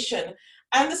organization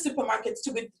and the supermarkets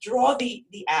to withdraw the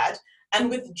ad and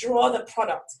withdraw the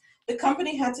product. The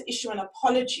company had to issue an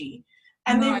apology,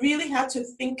 and they really had to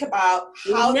think about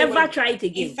how they were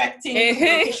affecting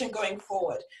communication going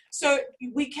forward. So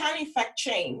we can effect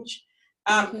change.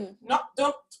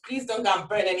 Please don't go and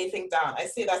burn anything down. I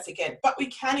say that again. But we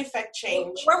can effect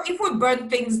change. Well, if we burn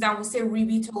things down, we'll say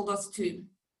Ribi told us to.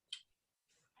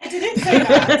 I didn't say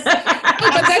that.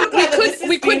 But then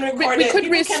we could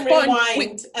respond.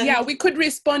 We could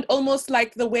respond almost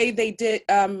like the way they did.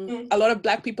 A lot of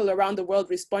Black people around the world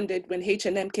responded when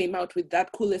H&M came out with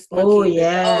that coolest monkey. Oh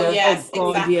yes,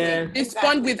 exactly.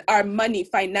 Respond with our money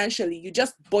financially. You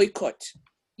just boycott.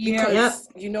 Because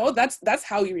that's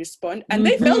how you respond, and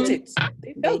they felt it.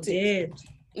 They felt it.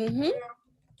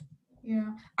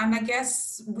 Yeah, and I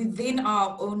guess within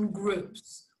our own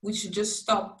groups, we should just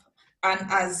stop. And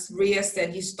as Ria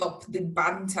said, you stop the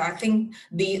banter. I think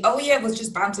it was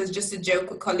just banter. It's just a joke.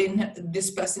 We're calling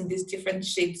this person these different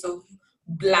shades of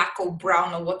black or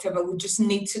brown or whatever. We just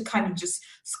need to kind of just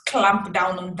clamp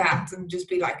down on that and just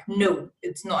be like, no,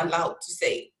 it's not allowed to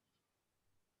say.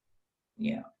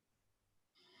 Yeah.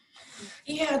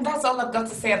 Yeah, that's all I've got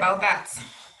to say about that.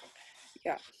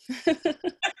 Yeah.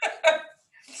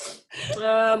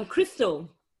 Crystal,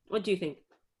 what do you think?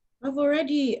 I've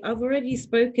already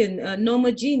spoken.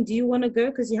 Norma Jean, do you want to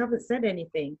go? Because you haven't said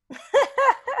anything.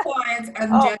 Quiet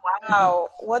and wow.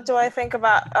 What do I think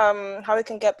about how we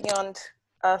can get beyond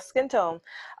skin tone?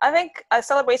 I think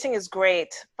celebrating is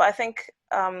great, but I think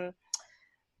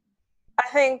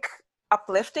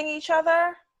uplifting each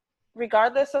other,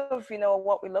 regardless of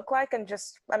what we look like, and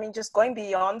just going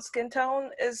beyond skin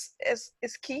tone is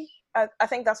key. I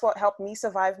think that's what helped me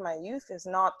survive my youth, is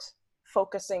not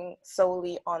focusing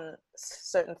solely on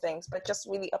certain things, but just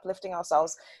really uplifting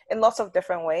ourselves in lots of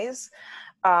different ways.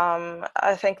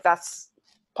 I think that's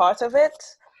part of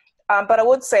it. But I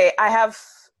would say I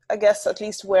guess at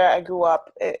least where I grew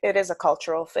up, it is a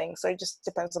cultural thing. So it just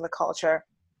depends on the culture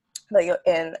that you're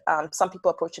in. Some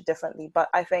people approach it differently, but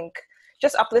I think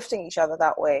just uplifting each other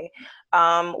that way.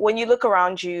 When you look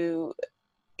around you,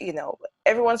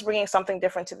 everyone's bringing something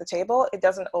different to the table. It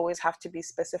doesn't always have to be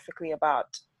specifically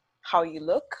about how you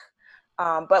look.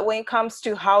 But when it comes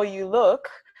to how you look,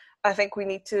 I think we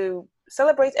need to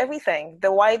celebrate everything.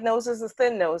 The wide noses, the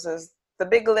thin noses, the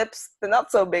big lips, the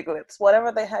not so big lips,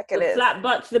 whatever the heck it is. The flat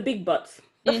butts, the big butts.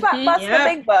 The flat butts, the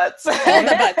big butts. All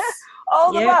the butts.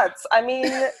 All the butts. I mean,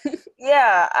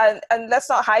 and let's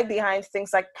not hide behind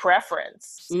things like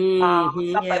preference, stuff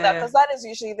like that, because that is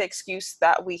usually the excuse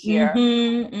that we hear.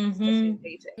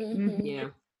 Yeah.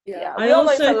 We all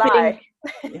know it's a lie.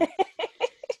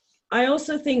 I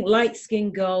also think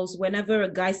light-skinned girls, whenever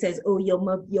a guy says, "Oh, you're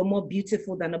more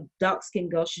beautiful than a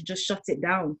dark-skinned girl," should just shut it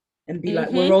down and be like,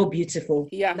 "We're all beautiful."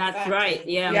 Yeah, that's right.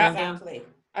 Yeah, exactly.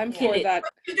 I'm for that.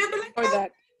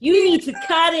 You need to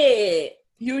cut it.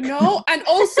 And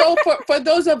also for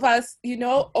those of us,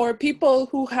 or people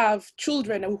who have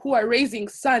children or who are raising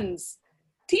sons,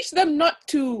 teach them not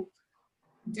to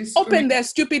open their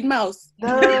stupid mouths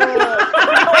and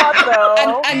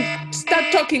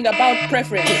start talking about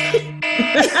preference.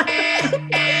 It's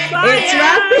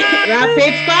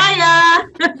rapid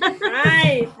fire.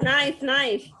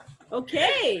 Nice.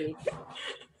 Okay.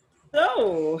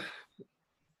 So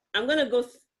I'm gonna go.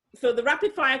 So the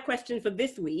rapid fire question for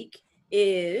this week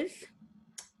is,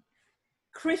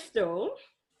 Crystal,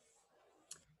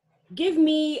 give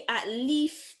me at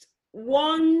least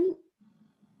one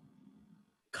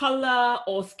color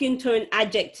or skin tone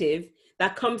adjective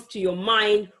that comes to your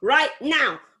mind right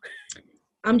now.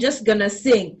 I'm just gonna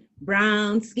sing.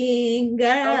 Brown skin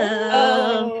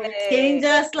girl, skin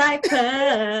just like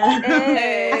her.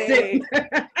 Hey.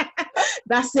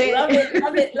 That's it. Love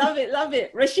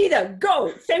it. Rasheeda,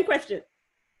 go. Same question.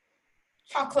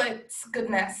 Chocolate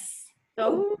goodness.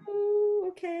 Oh,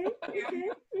 okay.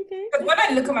 But when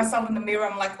I look at myself in the mirror,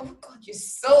 I'm like, oh God, you're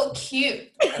so cute.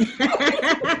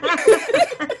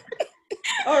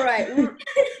 All right.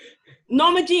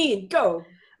 Norma Jean, go.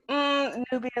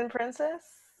 Nubian princess.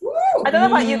 Woo! I don't know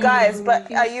about you guys, but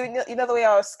you know the way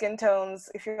our skin tones,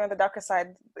 if you're on the darker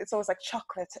side, it's always like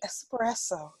chocolate,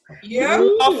 espresso,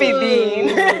 coffee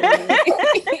bean.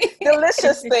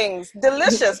 Delicious things.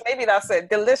 Delicious. Maybe that's it.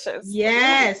 Delicious.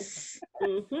 Yes.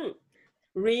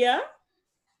 Ria?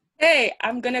 Hey,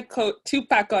 I'm going to quote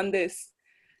Tupac on this.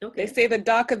 Okay. They say the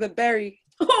darker the berry,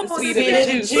 the sweeter the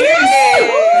the juice.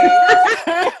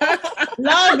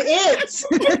 Love it.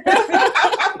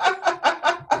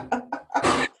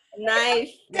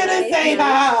 Nice. Gonna say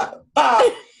that,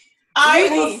 but I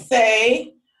will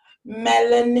say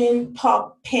melanin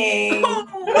popping.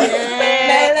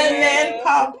 Melanin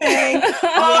popping. Or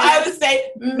I would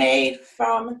say made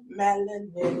from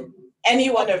melanin. Any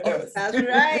one of those. That's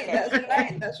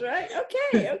right.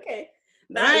 Okay.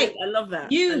 Right. I love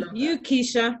that. You,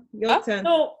 Keysah, your turn.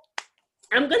 So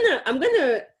I'm gonna,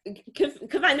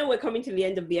 because I know we're coming to the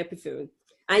end of the episode,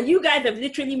 and you guys have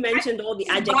literally mentioned all the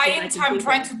adjectives. Buying time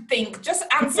trying to think. Just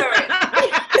answer it.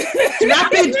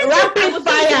 rapid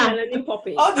fire. Melanin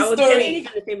popping. All the I was story. definitely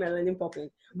going to say melanin popping,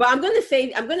 but I'm going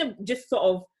to just sort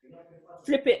of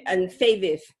flip it and say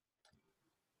this.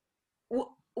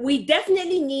 We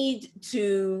definitely need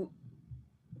to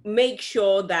make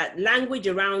sure that language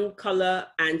around color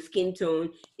and skin tone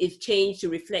is changed to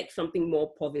reflect something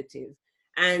more positive.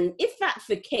 And if that's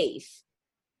the case,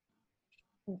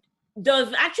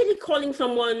 does actually calling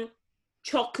someone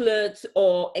chocolate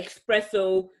or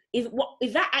espresso, is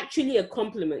that actually a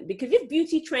compliment? Because if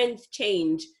beauty trends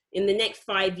change in the next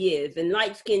 5 years and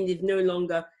light skin is no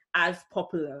longer as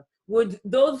popular, would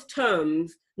those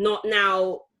terms not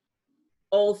now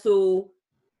also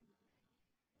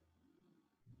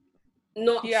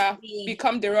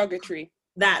become derogatory?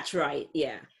 That's right.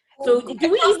 Yeah. So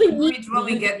do we even need when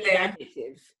we get there?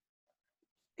 Adjectives?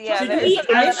 Yeah, so do we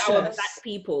ask our black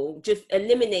people just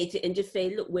eliminate it and just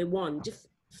say, look, we're one. Just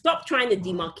stop trying to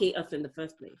demarcate us in the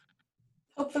first place.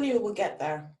 Hopefully we will get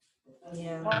there.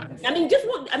 Yeah. What do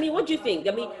you think?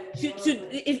 I mean,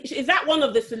 is that one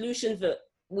of the solutions that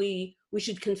we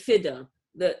should consider?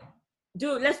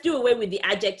 Let's do away with the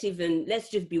adjective and let's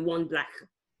just be one black.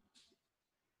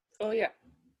 Oh yeah.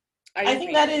 I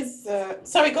think that is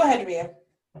sorry, go ahead, Ria.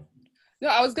 No,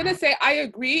 I was gonna say I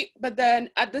agree, but then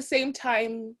at the same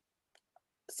time,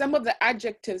 some of the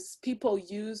adjectives people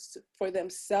use for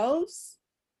themselves,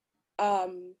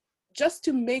 just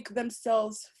to make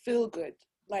themselves feel good.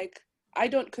 Like, I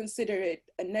don't consider it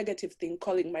a negative thing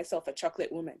calling myself a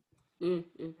chocolate woman,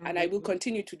 and I will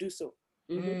continue to do so.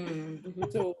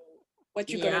 So,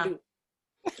 what you gonna do?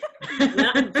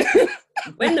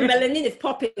 When the melanin is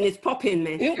popping, it's popping,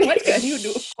 man. What can you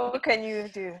do? What can you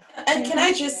do? And can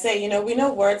I just say, we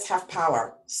know words have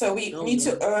power. So we need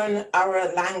to earn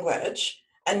our language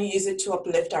and use it to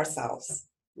uplift ourselves.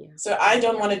 Yeah. So I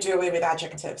don't want to do away with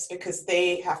adjectives because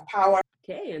they have power.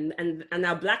 Okay, and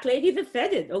our black ladies have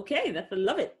said it. Okay, I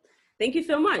love it. Thank you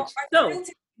so much.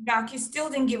 You still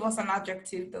didn't give us an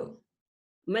adjective though.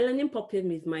 Melanin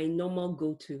popping is my normal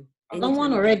go-to.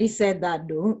 Someone already said that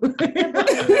though.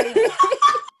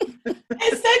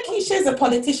 Instead, Keysah is a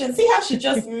politician. See how she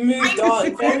just moved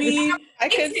on. I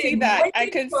can see that.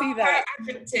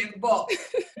 Adjective, but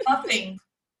nothing.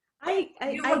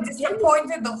 You were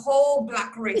disappointed the whole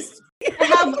black race.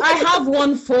 I have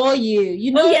one for you.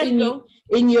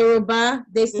 In Yoruba,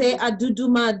 they say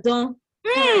 "Adudumadan,"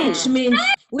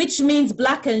 which means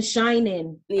black and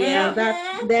shining. Yeah, there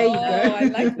you go. I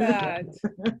like that.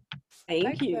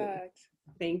 Thank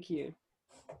you.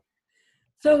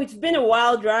 So it's been a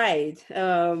wild ride.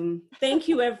 Thank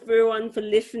you everyone for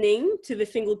listening to the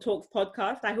Single Talks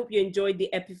podcast. I hope you enjoyed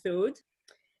the episode.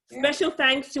 Special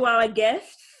thanks to our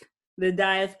guests, the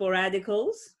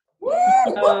Diasporadicals.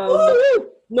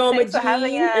 Norma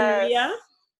Jean and Ria.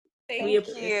 Thank you.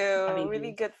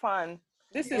 Really good fun.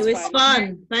 It was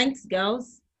fun. Thanks,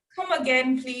 girls. Come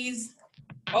again, please.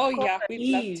 Oh yeah,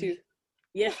 we'd love to.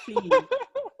 Yes, please.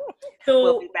 So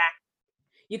we'll be back.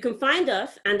 You can find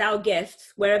us and our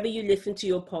guests wherever you listen to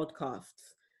your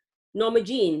podcasts. Norma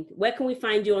Jean, where can we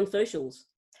find you on socials?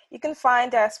 You can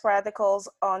find Diasporadicals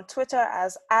on Twitter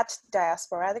as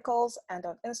 @Diasporadicals, and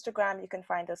on Instagram you can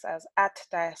find us as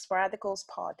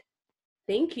 @DiasporadicalsPod.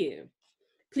 Thank you.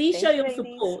 Please show your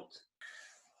support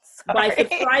by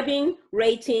subscribing,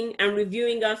 rating, and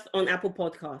reviewing us on Apple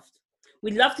Podcasts.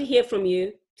 We'd love to hear from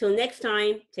you. Till next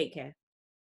time, take care.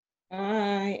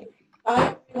 Bye.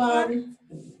 Bye, everyone.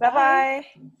 Bye-bye.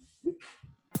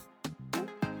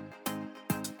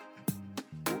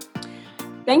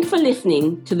 Thanks for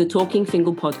listening to the Talking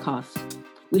Single podcast.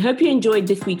 We hope you enjoyed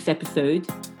this week's episode.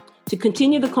 To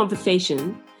continue the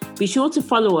conversation, be sure to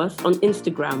follow us on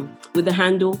Instagram with the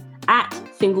handle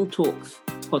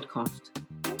 @SingleTalksPodcast.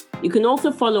 You can also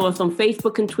follow us on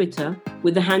Facebook and Twitter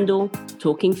with the handle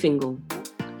Talking Single.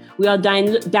 We are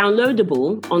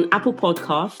downloadable on Apple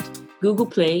Podcasts, Google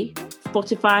Play,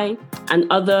 Spotify, and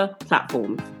other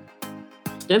platforms.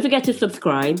 Don't forget to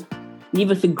subscribe,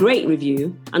 leave us a great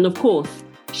review, and of course,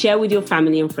 share with your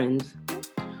family and friends.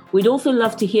 We'd also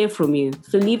love to hear from you,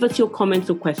 so leave us your comments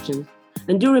or questions,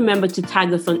 and do remember to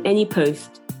tag us on any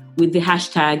post with the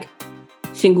hashtag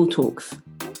 #SingleTalks.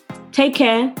 Take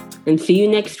care, and see you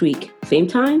next week. Same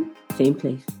time, same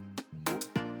place.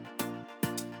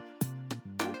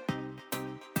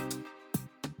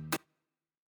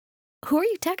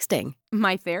 texting?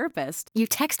 My therapist. You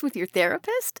text with your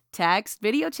therapist? Text,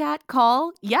 video chat,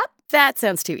 call. Yep. That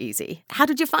sounds too easy. How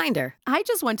did you find her? I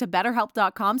just went to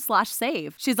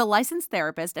betterhelp.com/save. She's a licensed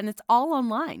therapist and it's all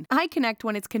online. I connect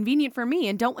when it's convenient for me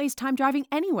and don't waste time driving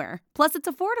anywhere. Plus, it's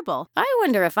affordable. I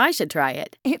wonder if I should try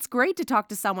it. It's great to talk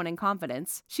to someone in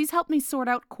confidence. She's helped me sort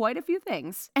out quite a few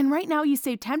things. And right now you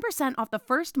save 10% off the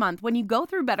first month when you go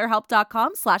through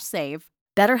betterhelp.com/save.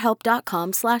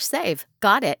 betterhelp.com/save.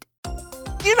 Got it.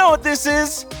 You know what this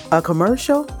is? A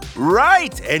commercial?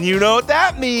 Right, and you know what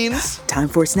that means. Time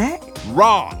for a snack?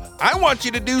 Wrong. I want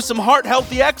you to do some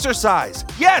heart-healthy exercise.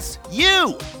 Yes,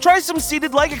 you! Try some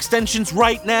seated leg extensions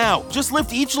right now. Just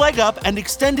lift each leg up and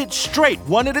extend it straight,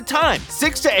 one at a time,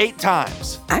 6 to 8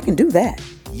 times. I can do that.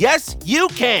 Yes, you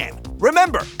can.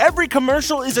 Remember, every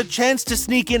commercial is a chance to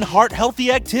sneak in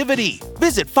heart-healthy activity.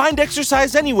 Visit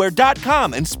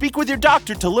findexerciseanywhere.com and speak with your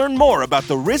doctor to learn more about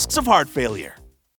the risks of heart failure.